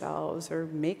with ourselves or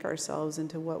make ourselves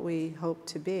into what we hope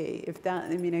to be. If that,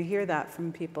 I mean, I hear that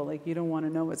from people, like, you don't want to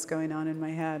know what's going on in my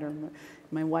head, or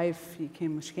my wife, she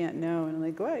can't know, and I'm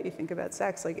like, what, you think about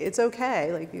sex? Like, it's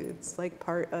okay, like, it's like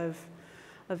part of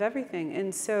everything.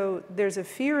 And so there's a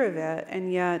fear of it,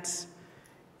 and yet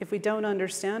if we don't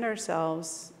understand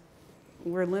ourselves,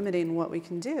 we're limiting what we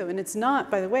can do. And it's not,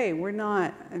 by the way, we're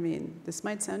not, I mean, this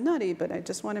might sound nutty, but I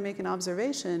just want to make an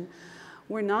observation.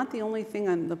 We're not the only thing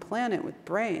on the planet with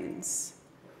brains.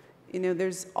 You know,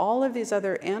 there's all of these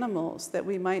other animals that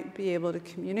we might be able to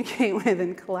communicate with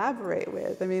and collaborate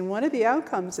with. I mean, one of the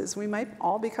outcomes is we might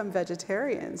all become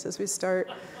vegetarians as we start.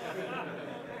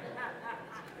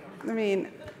 I mean,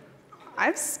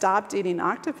 I've stopped eating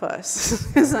octopus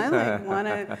because I like want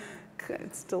to.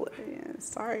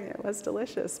 Sorry, it was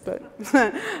delicious, but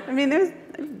I mean,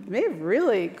 they have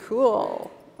really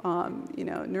cool,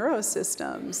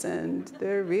 neurosystems, and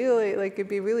they're really, like, it'd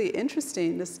be really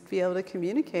interesting to be able to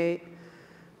communicate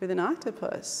with an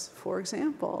octopus, for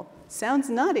example. Sounds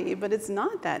nutty, but it's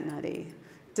not that nutty.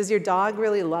 Does your dog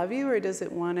really love you, or does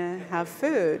it want to have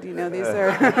food? You know, these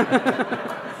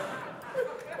are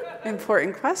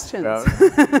important questions. Well,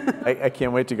 I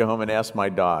can't wait to go home and ask my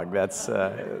dog. That's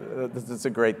a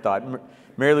great thought.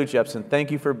 Mary Lou Jepsen, thank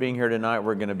you for being here tonight.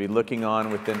 We're going to be looking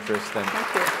on with interest, and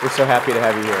we're so happy to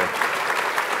have you here.